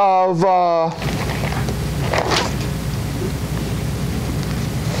way of...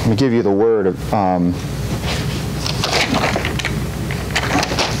 let me give you the word of...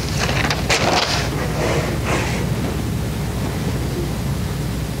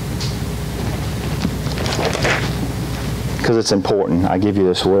 because it's important. I give you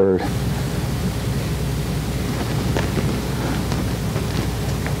this word.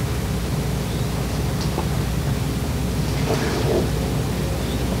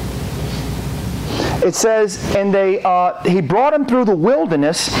 It says, and he brought them through the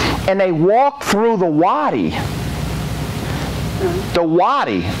wilderness, and they walked through the wadi. The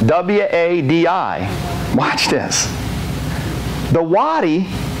wadi, W-A-D-I. Watch this. The wadi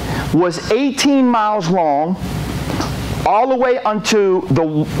was 18 miles long, all the way unto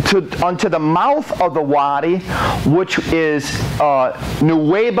the mouth of the wadi, which is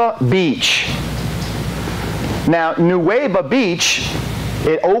Nuweiba Beach. Now, Nuweiba Beach,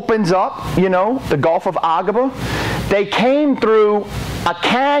 it opens up, the Gulf of Aqaba. They came through a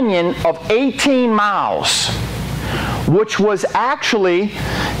canyon of 18 miles, which was actually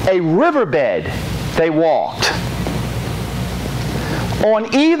a riverbed they walked.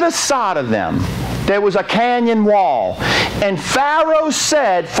 On either side of them, there was a canyon wall. And Pharaoh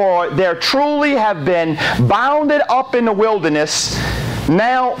said, for there truly have been bounded up in the wilderness.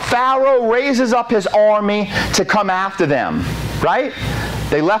 Now Pharaoh raises up his army to come after them, right?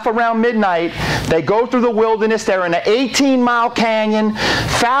 They left around midnight. They go through the wilderness. They're in an 18-mile canyon.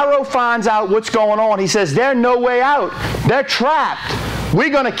 Pharaoh finds out what's going on. He says, there's no way out. They're trapped. We're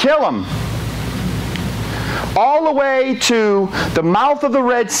going to kill them. All the way to the mouth of the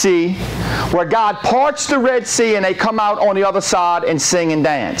Red Sea, where God parts the Red Sea and they come out on the other side and sing and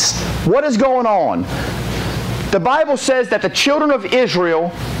dance. What is going on? The Bible says that the children of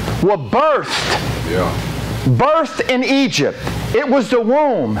Israel were birthed in Egypt. It was the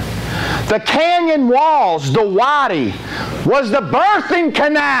womb. The canyon walls, the wadi, was the birthing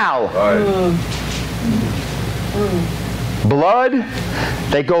canal. Blood,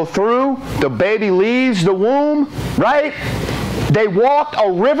 they go through, the baby leaves the womb, right? They walked a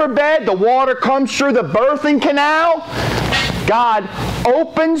riverbed, the water comes through the birthing canal. God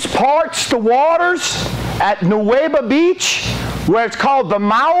parts the waters at Nuweiba Beach, where it's called the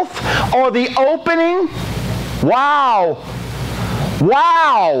mouth or the opening. Wow.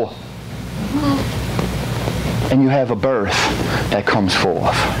 Wow. And you have a birth that comes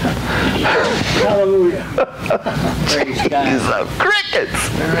forth. Hallelujah. Praise God. Crickets.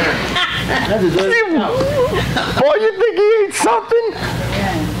 Boy, you think he ain't something?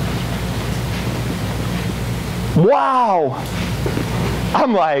 Wow.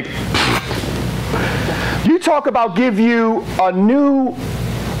 I'm like, you talk about give you a new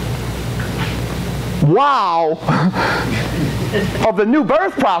wow of the new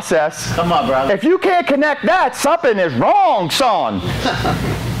birth process. Come on, brother. If you can't connect that, something is wrong, son.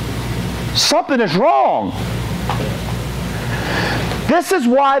 Something is wrong. This is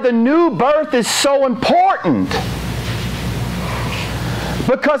why the new birth is so important.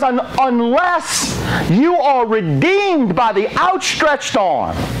 Because unless you are redeemed by the outstretched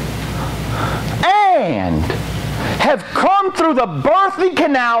arm and have come through the birthing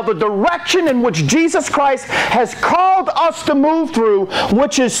canal, the direction in which Jesus Christ has called us to move through,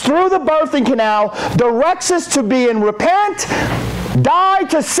 which is through the birthing canal, directs us to be in repent, die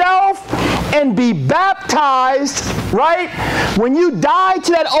to self, and be baptized, right? When you die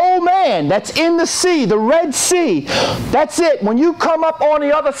to that old man that's in the sea, the Red Sea, that's it. When you come up on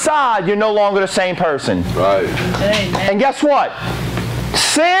the other side, you're no longer the same person. Right. And guess what?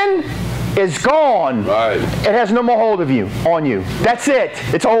 Sin is gone. Right. It has no more hold of you, on you. That's it.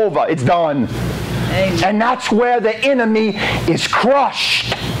 It's over. It's done. Amen. And that's where the enemy is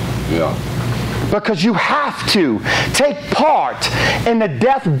crushed. Yeah. Because you have to take part in the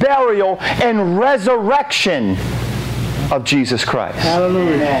death, burial, and resurrection of Jesus Christ.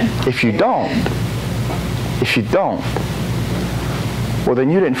 Hallelujah. If you don't, well, then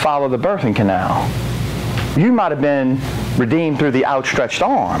you didn't follow the birthing canal. You might have been redeemed through the outstretched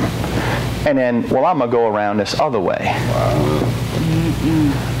arm. And then, well, I'm going to go around this other way.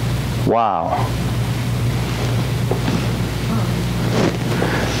 Wow.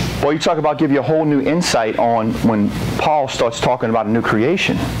 Well, you talk about give you a whole new insight on when Paul starts talking about a new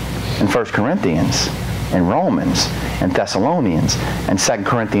creation in 1 Corinthians, and Romans, and Thessalonians, and 2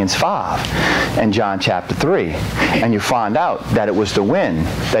 Corinthians 5, and John chapter 3. And you find out that it was the wind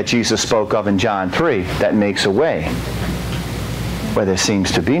that Jesus spoke of in John 3 that makes a way where there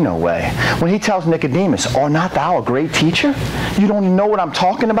seems to be no way. When he tells Nicodemus, "Art not thou a great teacher? You don't even know what I'm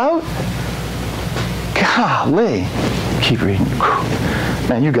talking about?" Golly. Keep reading.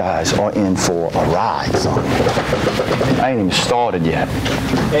 Man, you guys are in for a ride, son. I ain't even started yet.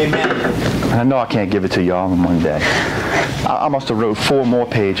 Amen. And I know I can't give it to y'all in one day. I must have wrote 4 more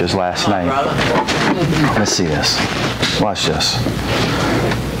pages last night. Brother. Let's see this. Watch this.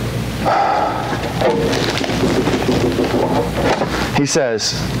 He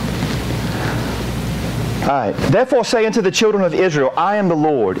says, all right, therefore say unto the children of Israel, I am the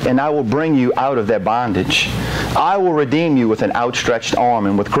Lord, and I will bring you out of their bondage. I will redeem you with an outstretched arm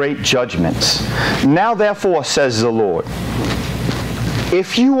and with great judgments. Now therefore, says the Lord,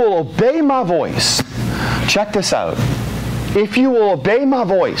 if you will obey my voice, check this out. If you will obey my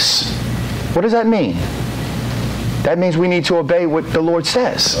voice, what does that mean? That means we need to obey what the Lord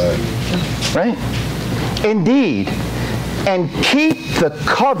says. Right? Indeed, and keep the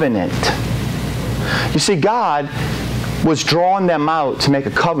covenant. You see, God was drawing them out to make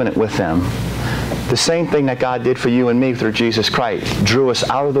a covenant with them. The same thing that God did for you and me through Jesus Christ. Drew us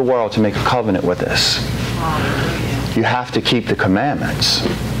out of the world to make a covenant with us. You have to keep the commandments.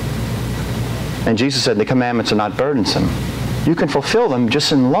 And Jesus said the commandments are not burdensome. You can fulfill them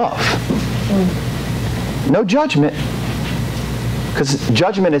just in love. No judgment. Because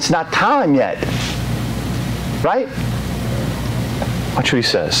judgment, it's not time yet. Right? Watch what he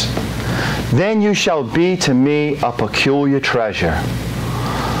says. Then you shall be to me a peculiar treasure,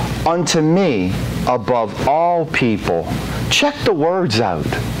 unto me above all people. Check the words out.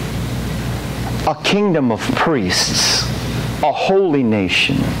 A kingdom of priests, a holy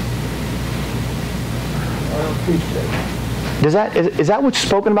nation. Is that what's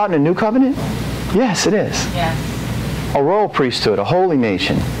spoken about in the New Covenant? Yes, it is. Yes. A royal priesthood, a holy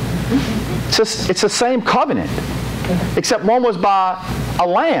nation. It's the same covenant, except one was by a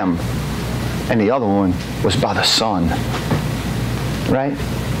lamb and the other one was by the Son. Right?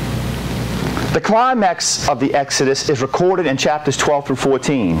 The climax of the Exodus is recorded in chapters 12 through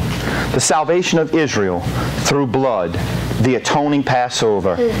 14. The salvation of Israel through blood, the atoning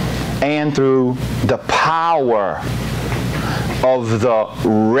Passover, and through the power of the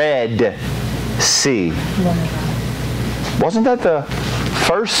Red Sea. Wasn't that the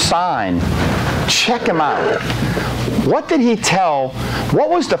first sign? Check him out. What did he tell? What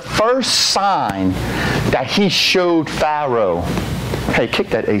was the first sign that he showed Pharaoh? Hey, kick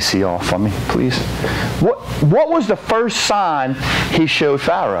that AC off for me, please. What was the first sign he showed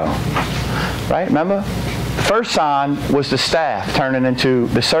Pharaoh? Right? Remember? The first sign was the staff turning into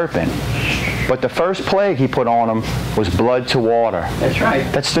the serpent. But the first plague he put on him was blood to water. That's right.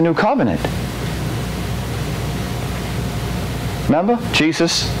 That's the new covenant. Remember?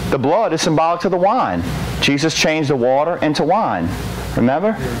 Jesus, the blood is symbolic to the wine. Jesus changed the water into wine.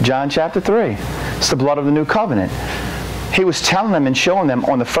 Remember? John chapter 3. It's the blood of the new covenant. He was telling them and showing them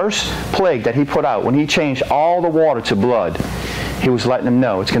on the first plague that he put out, when he changed all the water to blood, he was letting them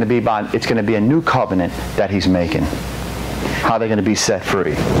know it's going to be a new covenant that he's making. How they're going to be set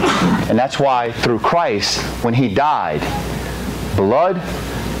free. And that's why through Christ, when he died, blood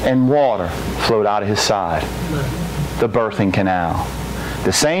and water flowed out of his side. The birthing canal.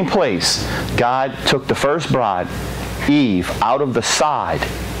 The same place God took the first bride, Eve, out of the side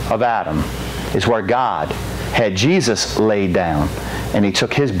of Adam, is where God had Jesus laid down, and he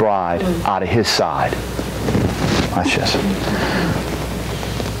took his bride out of his side. Watch this.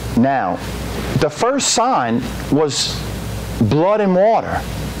 Now, the first sign was blood and water.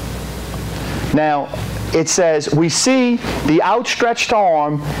 Now, it says, we see the outstretched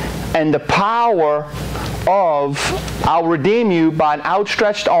arm and the power of, I'll redeem you by an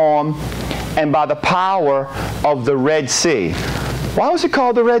outstretched arm and by the power of the Red Sea. Why was it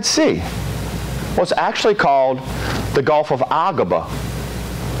called the Red Sea? Well, it's actually called the Gulf of Aqaba.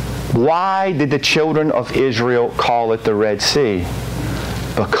 Why did the children of Israel call it the Red Sea?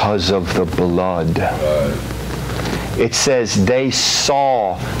 Because of the blood. It says they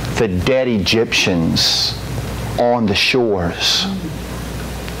saw the dead Egyptians on the shores.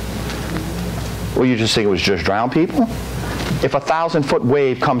 Well, you just think it was just drowned people? If a 1,000-foot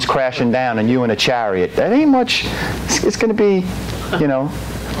wave comes crashing down and you in a chariot, that ain't much. It's going to be, you know.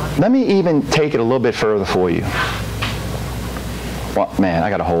 Let me even take it a little bit further for you. Well, man, I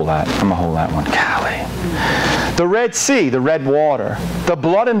got to hold that. I'm going to hold that one. Golly. The Red Sea, the red water. The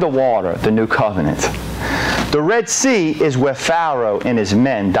blood in the water, the new covenant. The Red Sea is where Pharaoh and his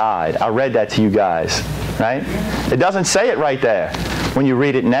men died. I read that to you guys, right? It doesn't say it right there when you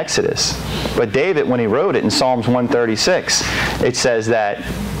read it in Exodus. But David, when he wrote it in Psalms 136, it says that,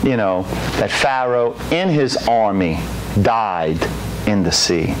 you know, that Pharaoh in his army died in the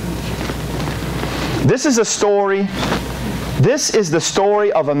sea. This is a story. This is the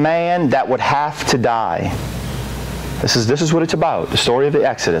story of a man that would have to die. This is what it's about. The story of the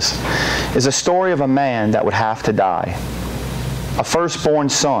Exodus is a story of a man that would have to die. A firstborn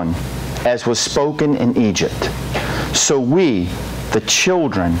son, as was spoken in Egypt. So we, the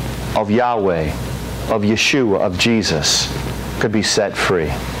children of Yahweh, of Yeshua, of Jesus, could be set free.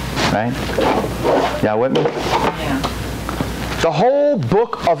 Right? Y'all with me? Yeah. The whole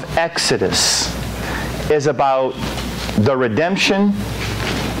book of Exodus is about the redemption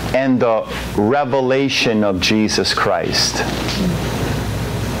and the revelation of Jesus Christ.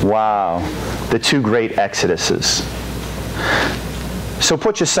 Wow. The two great Exoduses. So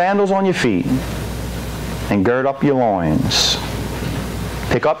put your sandals on your feet and gird up your loins.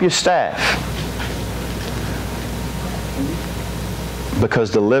 Pick up your staff.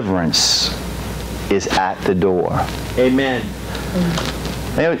 Because deliverance is at the door. Amen.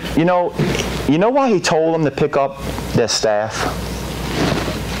 You know why he told them to pick up their staff?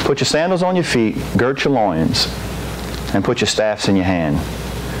 Put your sandals on your feet, gird your loins, and put your staffs in your hand.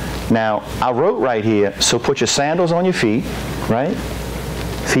 Now, I wrote right here, so put your sandals on your feet, right?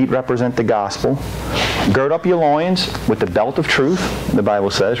 Feet represent the gospel. Gird up your loins with the belt of truth, the Bible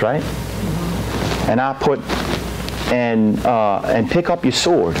says, right? And I put, and pick up your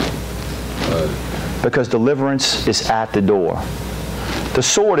sword. Because deliverance is at the door. The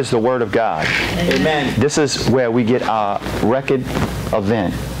sword is the Word of God. Amen. This is where we get our record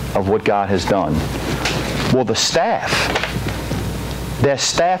event of what God has done. Well, the staff, their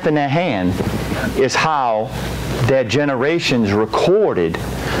staff in their hand, is how their generations recorded.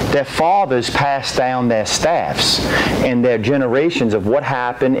 Their fathers passed down their staffs, and their generations of what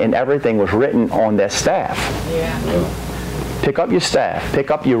happened and everything was written on their staff. Yeah. Pick up your staff,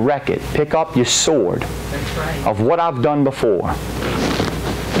 pick up your record, pick up your sword That's right. of what I've done before.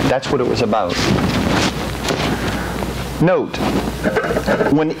 That's what it was about. Note,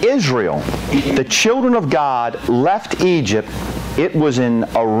 when Israel, the children of God, left Egypt, it was in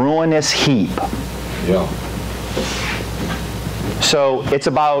a ruinous heap. Yeah. So it's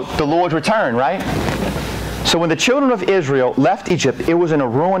about the Lord's return, right? So when the children of Israel left Egypt, it was in a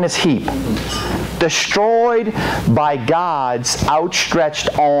ruinous heap, destroyed by God's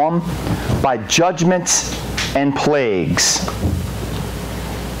outstretched arm, by judgments and plagues.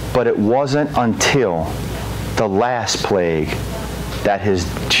 But it wasn't until the last plague that his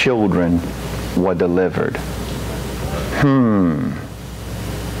children were delivered.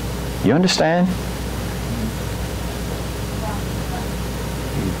 You understand?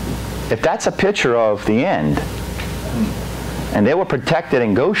 If that's a picture of the end, and they were protected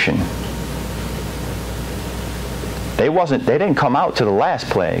in Goshen, they didn't come out to the last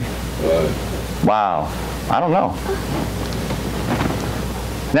plague. Wow. I don't know.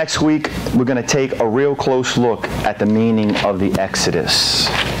 Next week, we're going to take a real close look at the meaning of the Exodus.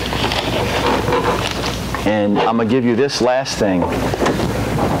 And I'm going to give you this last thing,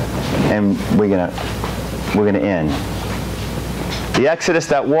 and we're going to end. The Exodus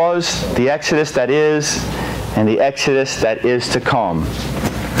that was, the Exodus that is, and the Exodus that is to come.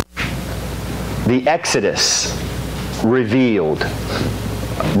 The Exodus revealed.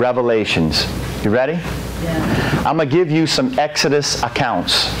 Revelations. You ready? Yeah. I'm going to give you some Exodus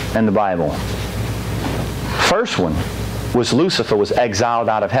accounts in the Bible. First one was Lucifer was exiled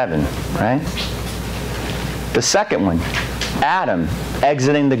out of heaven, right? The second one, Adam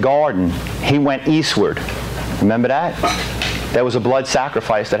exiting the garden, he went eastward. Remember that? There was a blood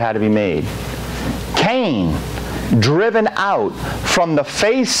sacrifice that had to be made. Cain, driven out from the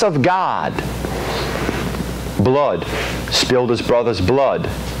face of God. Blood, spilled his brother's blood.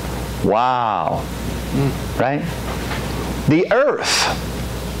 Wow. Right? The earth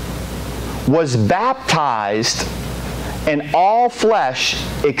was baptized, and all flesh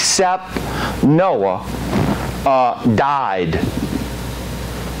except Noah died.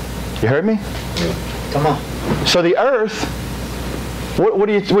 You heard me? Come on. So the earth, what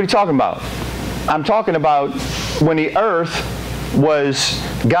are you talking about? I'm talking about when the earth was,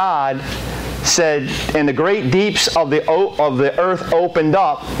 God said, and the great deeps of the earth opened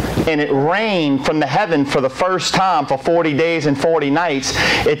up, and it rained from the heaven for the first time for 40 days and 40 nights.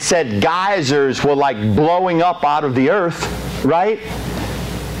 It said geysers were like blowing up out of the earth, right?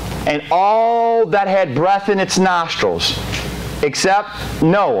 And all that had breath in its nostrils, except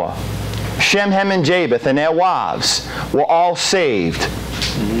Noah, Shem, Ham, and Japheth, and their wives, were all saved.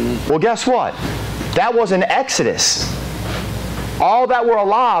 Well, guess what? That was an Exodus. All that were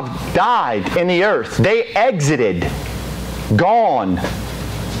alive died in the earth. They exited. Gone.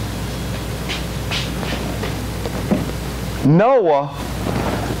 Noah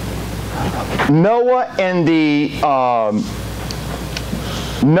and the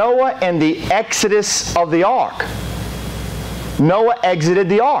exodus of the ark. Noah exited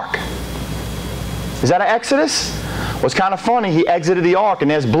the ark. Is that an exodus? Well, it's kind of funny. He exited the ark and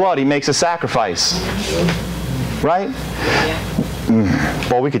there's blood. He makes a sacrifice. Right?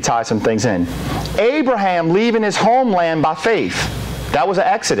 Well, we could tie some things in. Abraham leaving his homeland by faith. That was an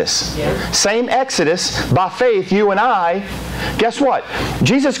exodus. Yeah. Same exodus by faith, you and I. Guess what?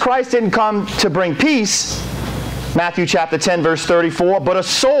 Jesus Christ didn't come to bring peace, Matthew chapter 10, verse 34, but a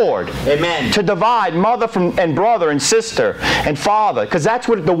sword. Amen. To divide mother and brother and sister and father. Because that's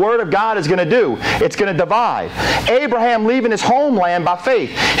what the Word of God is going to do. It's going to divide. Abraham leaving his homeland by faith.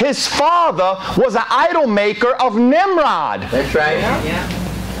 His father was an idol maker of Nimrod. That's right. Yeah.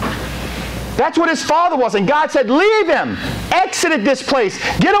 That's what his father was. And God said, leave him. exited this place.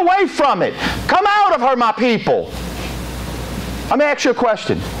 Get away from it. Come out of her, my people. Let me ask you a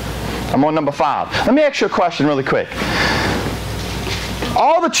question. I'm on number 5. Let me ask you a question really quick.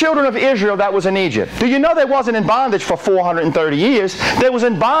 All the children of Israel that was in Egypt, do you know they wasn't in bondage for 430 years? They was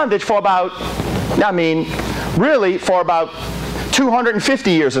in bondage for about, really for about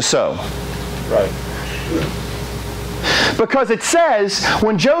 250 years or so. Right. Because it says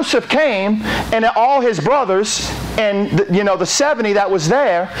when Joseph came and all his brothers and the 70 that was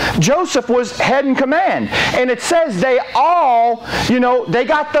there, Joseph was head in command. And it says they all, they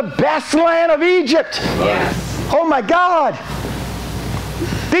got the best land of Egypt. Yes. Oh my God.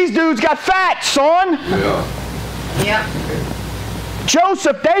 These dudes got fat, son. Yeah. Yeah.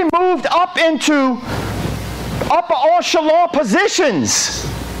 Joseph, they moved up into upper echelon positions.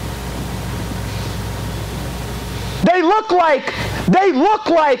 They look like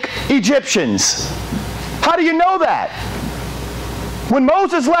Egyptians. How do you know that? When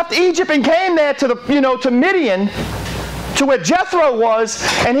Moses left Egypt and came there to to Midian, to where Jethro was,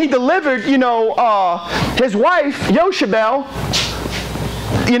 and he delivered, his wife, Jochebed,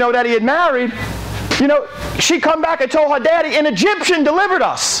 that he had married, she come back and told her daddy, an Egyptian delivered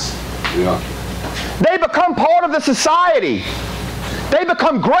us. Yeah. They become part of the society. They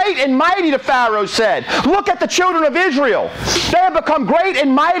become great and mighty, the Pharaoh said. Look at the children of Israel. They have become great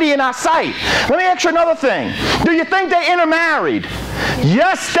and mighty in our sight. Let me ask you another thing. Do you think they intermarried?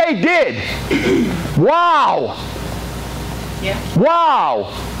 Yes, they did. Wow. Yeah. Wow.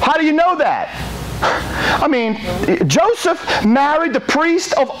 How do you know that? I mean, Joseph married the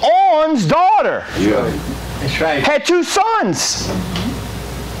priest of On's daughter. Yeah. That's right. Had 2 sons.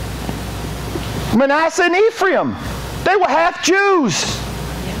 Manasseh and Ephraim. They were half Jews.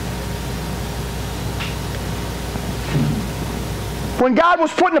 When God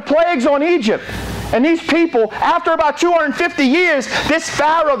was putting the plagues on Egypt, and these people, after about 250 years, this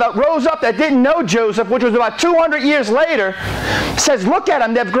Pharaoh that rose up that didn't know Joseph, which was about 200 years later, says, look at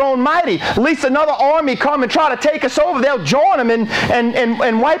them, they've grown mighty. At least another army come and try to take us over. They'll join them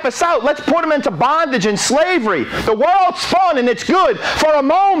and wipe us out. Let's put them into bondage and slavery. The world's fun and it's good for a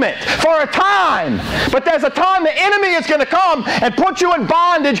moment, for a time. But there's a time the enemy is going to come and put you in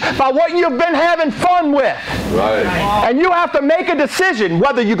bondage by what you've been having fun with. Right. And you have to make a decision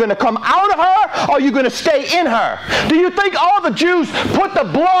whether you're going to come out of her or you're going to stay in her. Do you think all the Jews put the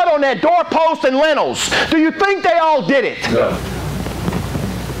blood on their doorposts and lintels? Do you think they all did it? No.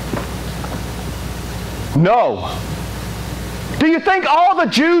 No. Do you think all the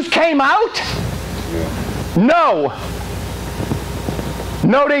Jews came out? Yeah. No.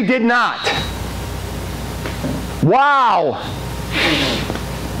 No, they did not. Wow.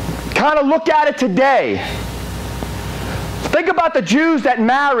 Kind of look at it today. Think about the Jews that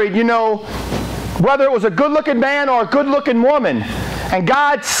married, whether it was a good-looking man or a good-looking woman. And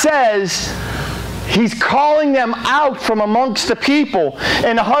God says He's calling them out from amongst the people.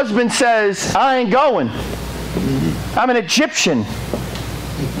 And the husband says, I ain't going. I'm an Egyptian.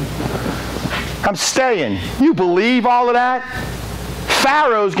 I'm staying. You believe all of that?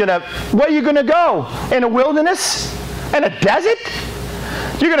 Pharaoh's going to, where are you going to go? In a wilderness? In a desert?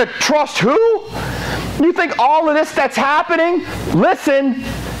 You're going to trust who? You think all of this that's happening? Listen.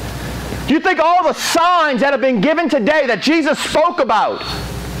 You think all the signs that have been given today that Jesus spoke about,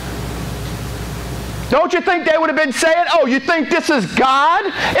 don't you think they would have been saying, oh, you think this is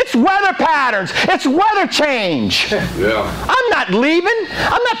God? It's weather patterns. It's weather change. Yeah. I'm not leaving.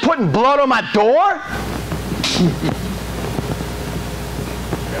 I'm not putting blood on my door.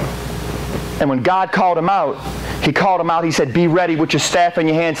 And when God called him out, He called him out. He said, be ready with your staff in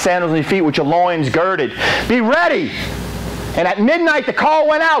your hand, sandals on your feet, with your loins girded. Be ready. And at midnight, the call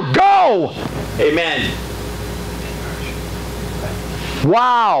went out. Go! Amen.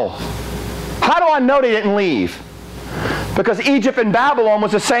 Wow. How do I know they didn't leave? Because Egypt and Babylon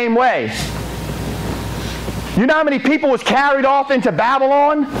was the same way. You know how many people was carried off into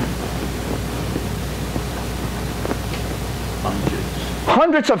Babylon?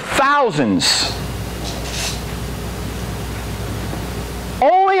 Hundreds of thousands.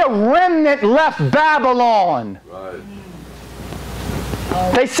 Only a remnant left Babylon. Right.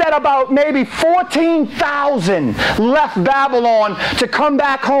 They said about maybe 14,000 left Babylon to come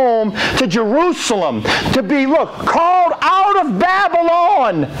back home to Jerusalem to be, called out of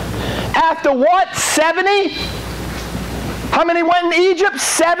Babylon. After what? 70? How many went in Egypt?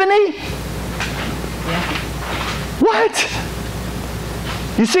 70? Yeah. What?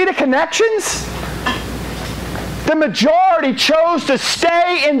 You see the connections? The majority chose to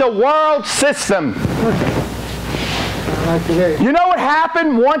stay in the world system. You know what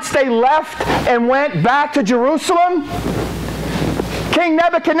happened once they left and went back to Jerusalem? King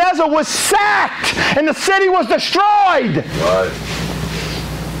Nebuchadnezzar was sacked and the city was destroyed. Right.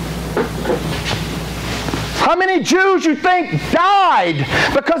 How many Jews you think died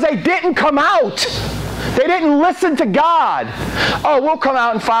because they didn't come out? They didn't listen to God. Oh, we'll come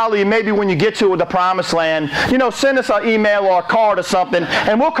out and follow you maybe when you get to the promised land. You know, send us an email or a card or something,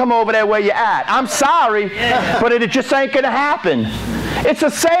 and we'll come over there where you're at. I'm sorry, but it just ain't going to happen. It's the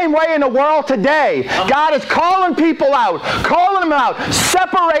same way in the world today. God is calling people out, calling them out.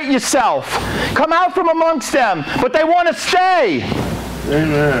 Separate yourself. Come out from amongst them, but they want to stay.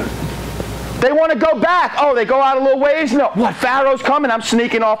 Amen. They want to go back. Oh, they go out a little ways? No. What, Pharaoh's coming? I'm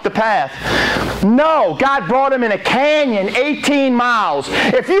sneaking off the path. No, God brought him in a canyon 18 miles.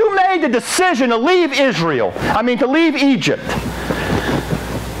 If you made the decision to leave to leave Egypt,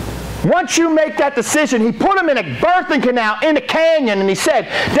 once you make that decision, he put him in a birthing canal in the canyon, and he said,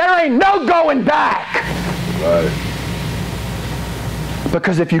 there ain't no going back. Right.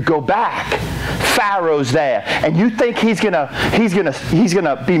 Because if you go back, Pharaoh's there, and you think he's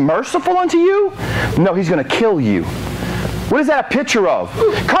gonna be merciful unto you? No, he's gonna kill you. What is that a picture of?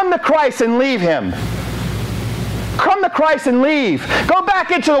 Come to Christ and leave him. Come to Christ and leave. Go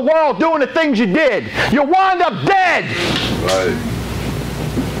back into the world doing the things you did. You'll wind up dead. Right.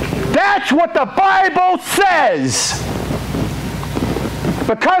 That's what the Bible says.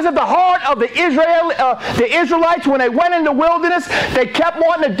 Because of the heart of the Israelites, when they went in the wilderness, they kept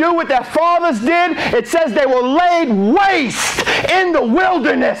wanting to do what their fathers did. It says they were laid waste in the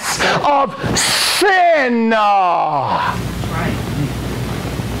wilderness of sin. Right.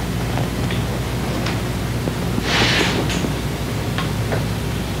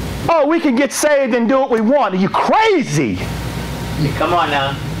 Oh, we can get saved and do what we want. Are you crazy? Come on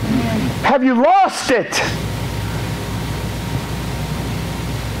now. Have you lost it?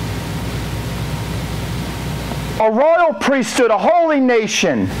 A royal priesthood, a holy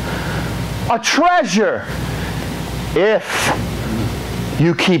nation, a treasure, if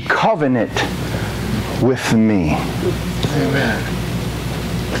you keep covenant with me. Amen.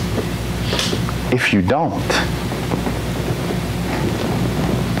 If you don't,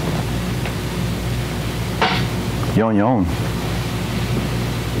 you're on your own.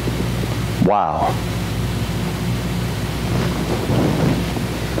 Wow.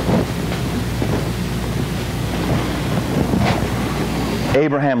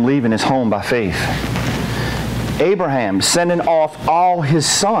 Abraham leaving his home by faith. Abraham sending off all his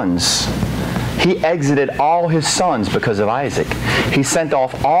sons. He exited all his sons because of Isaac. He sent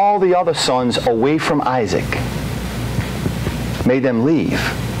off all the other sons away from Isaac. Made them leave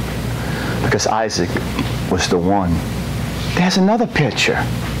because Isaac was the one. There's another picture.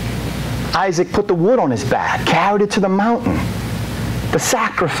 Isaac put the wood on his back, carried it to the mountain. The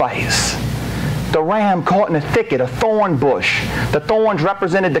sacrifice. The ram caught in a thicket, a thorn bush. The thorns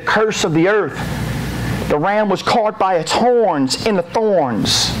represented the curse of the earth. The ram was caught by its horns in the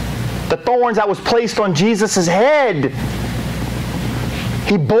thorns. The thorns that was placed on Jesus' head.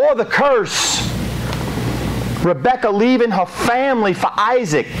 He bore the curse. Rebecca leaving her family for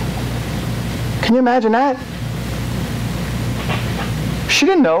Isaac. Can you imagine that? She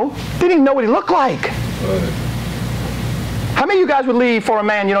didn't know. Didn't even know what he looked like. Right. How many of you guys would leave for a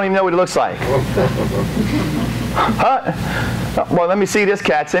man you don't even know what he looks like? Huh? Well, let me see this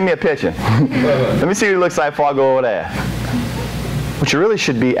cat. Send me a picture. Let me see what he looks like before I go over there. What you really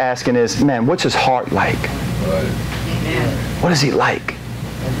should be asking is, man, what's his heart like? Right. What is he like?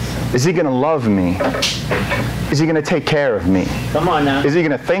 Is he going to love me? Is he going to take care of me? Come on now. Is he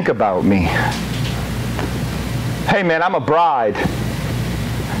going to think about me? Hey, man, I'm a bride.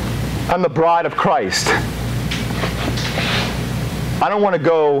 I'm the bride of Christ. I don't want to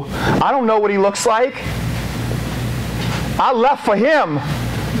go. I don't know what he looks like. I left for him.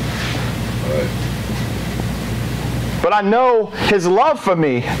 Right. But I know his love for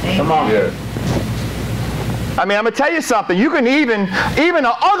me. Come on. Yeah. I mean, I'm going to tell you something. You can even an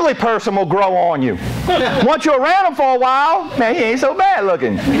ugly person will grow on you. Once you're around him for a while, man, he ain't so bad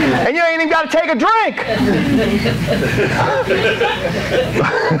looking. And you ain't even got to take a drink.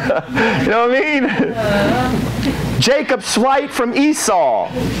 You know what I mean? Jacob's flight from Esau.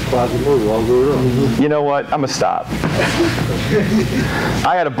 You know what? I'm going to stop.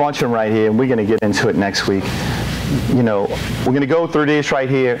 I got a bunch of them right here, and we're going to get into it next week. You know, we're going to go through this right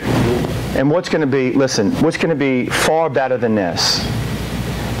here. And what's going to be, listen, what's going to be far better than this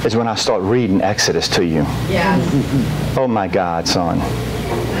is when I start reading Exodus to you. Yeah. Oh my God, son.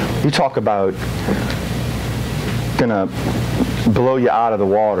 You talk about going to blow you out of the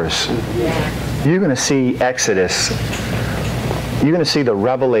waters. Yeah. You're going to see Exodus. You're going to see the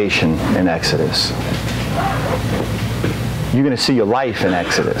revelation in Exodus. You're going to see your life in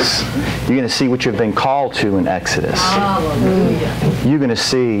Exodus. You're going to see what you've been called to in Exodus. Hallelujah. You're going to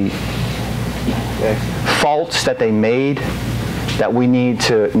see faults that they made that we need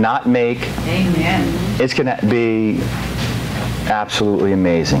to not make. Amen. It's going to be absolutely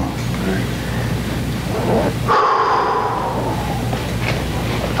amazing.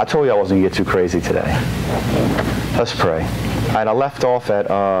 I told you I wasn't going to get too crazy today. Let's pray. All right, I left off at,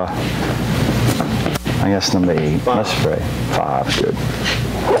 I guess, number 8. Let's pray. 5, good.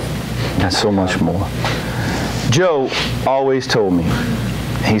 That's so much more. Joe always told me,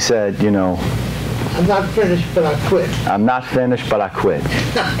 he said, you know, I'm not finished, but I quit. I'm not finished, but I quit.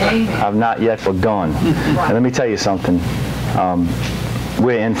 Amen. I've not yet begun. And let me tell you something.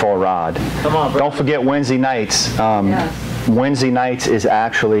 We're in for a ride. Come on, bro. Don't forget Wednesday nights. Yes. Wednesday nights is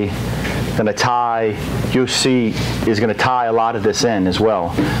actually going to tie, you'll see, is going to tie a lot of this in as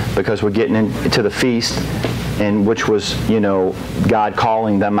well, because we're getting into the feast, and which was, you know, God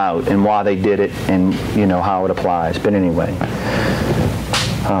calling them out and why they did it and, you know, how it applies. But anyway,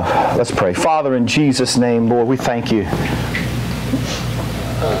 let's pray. Father, in Jesus' name, Lord, we thank you.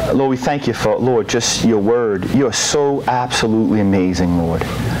 Lord, we thank you for, Lord, just your word. You're so absolutely amazing, Lord.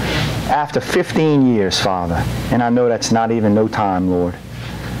 After 15 years, Father, and I know that's not even no time, Lord,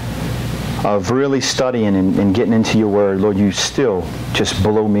 of really studying and getting into your word, Lord, you still just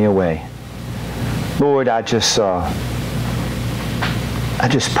blow me away. Lord, I just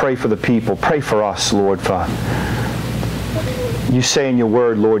pray for the people. Pray for us, Lord, for you say in your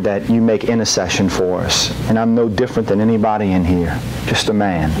word, Lord, that you make intercession for us. And I'm no different than anybody in here, just a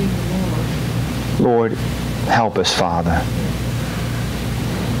man. Lord, help us, Father.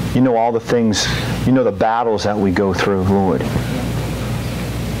 You know all the things, you know the battles that we go through, Lord.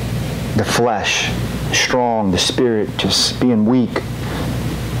 The flesh, strong, the spirit just being weak.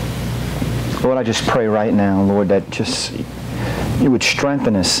 Lord, I just pray right now, Lord, that just you would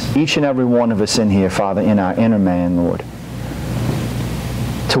strengthen us, each and every one of us in here, Father, in our inner man, Lord,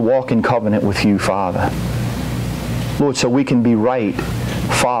 to walk in covenant with you, Father. Lord, so we can be right,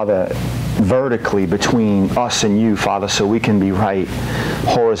 Father, vertically between us and you, Father, so we can be right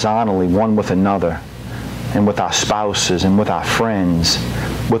horizontally one with another and with our spouses and with our friends,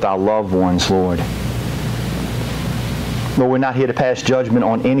 with our loved ones, Lord. Lord, we're not here to pass judgment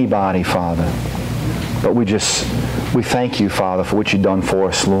on anybody, Father, but we thank you, Father, for what you've done for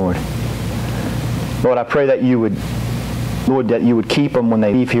us, Lord. Lord, I pray that you would, Lord, that you would keep them when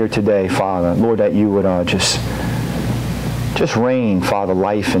they leave here today, Father. Lord, that you would just rain, Father,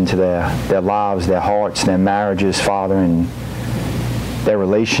 life into their lives, their hearts, their marriages, Father, and their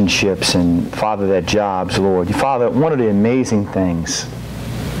relationships, and, Father, their jobs, Lord. Father, one of the amazing things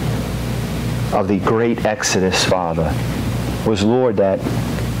of the great Exodus, Father, was, Lord, that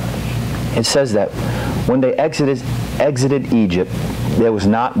it says that when they exited Egypt, there was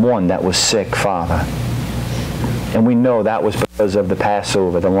not one that was sick, Father. And we know that was because of the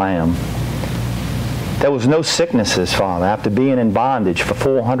Passover, the Lamb. There was no sicknesses, Father, after being in bondage for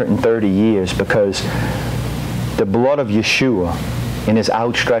 430 years, because the blood of Yeshua in his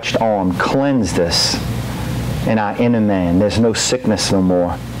outstretched arm cleansed us in our inner man. There's no sickness no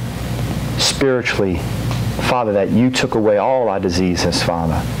more. Spiritually, Father, that you took away all our diseases,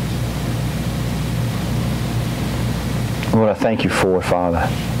 Father. Lord, I thank you for it, Father.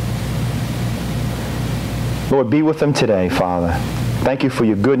 Lord, be with them today, Father. Thank you for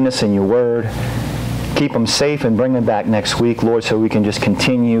your goodness and your word. Keep them safe and bring them back next week, Lord, so we can just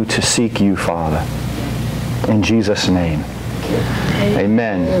continue to seek you, Father. In Jesus' name.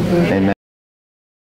 Amen. Amen.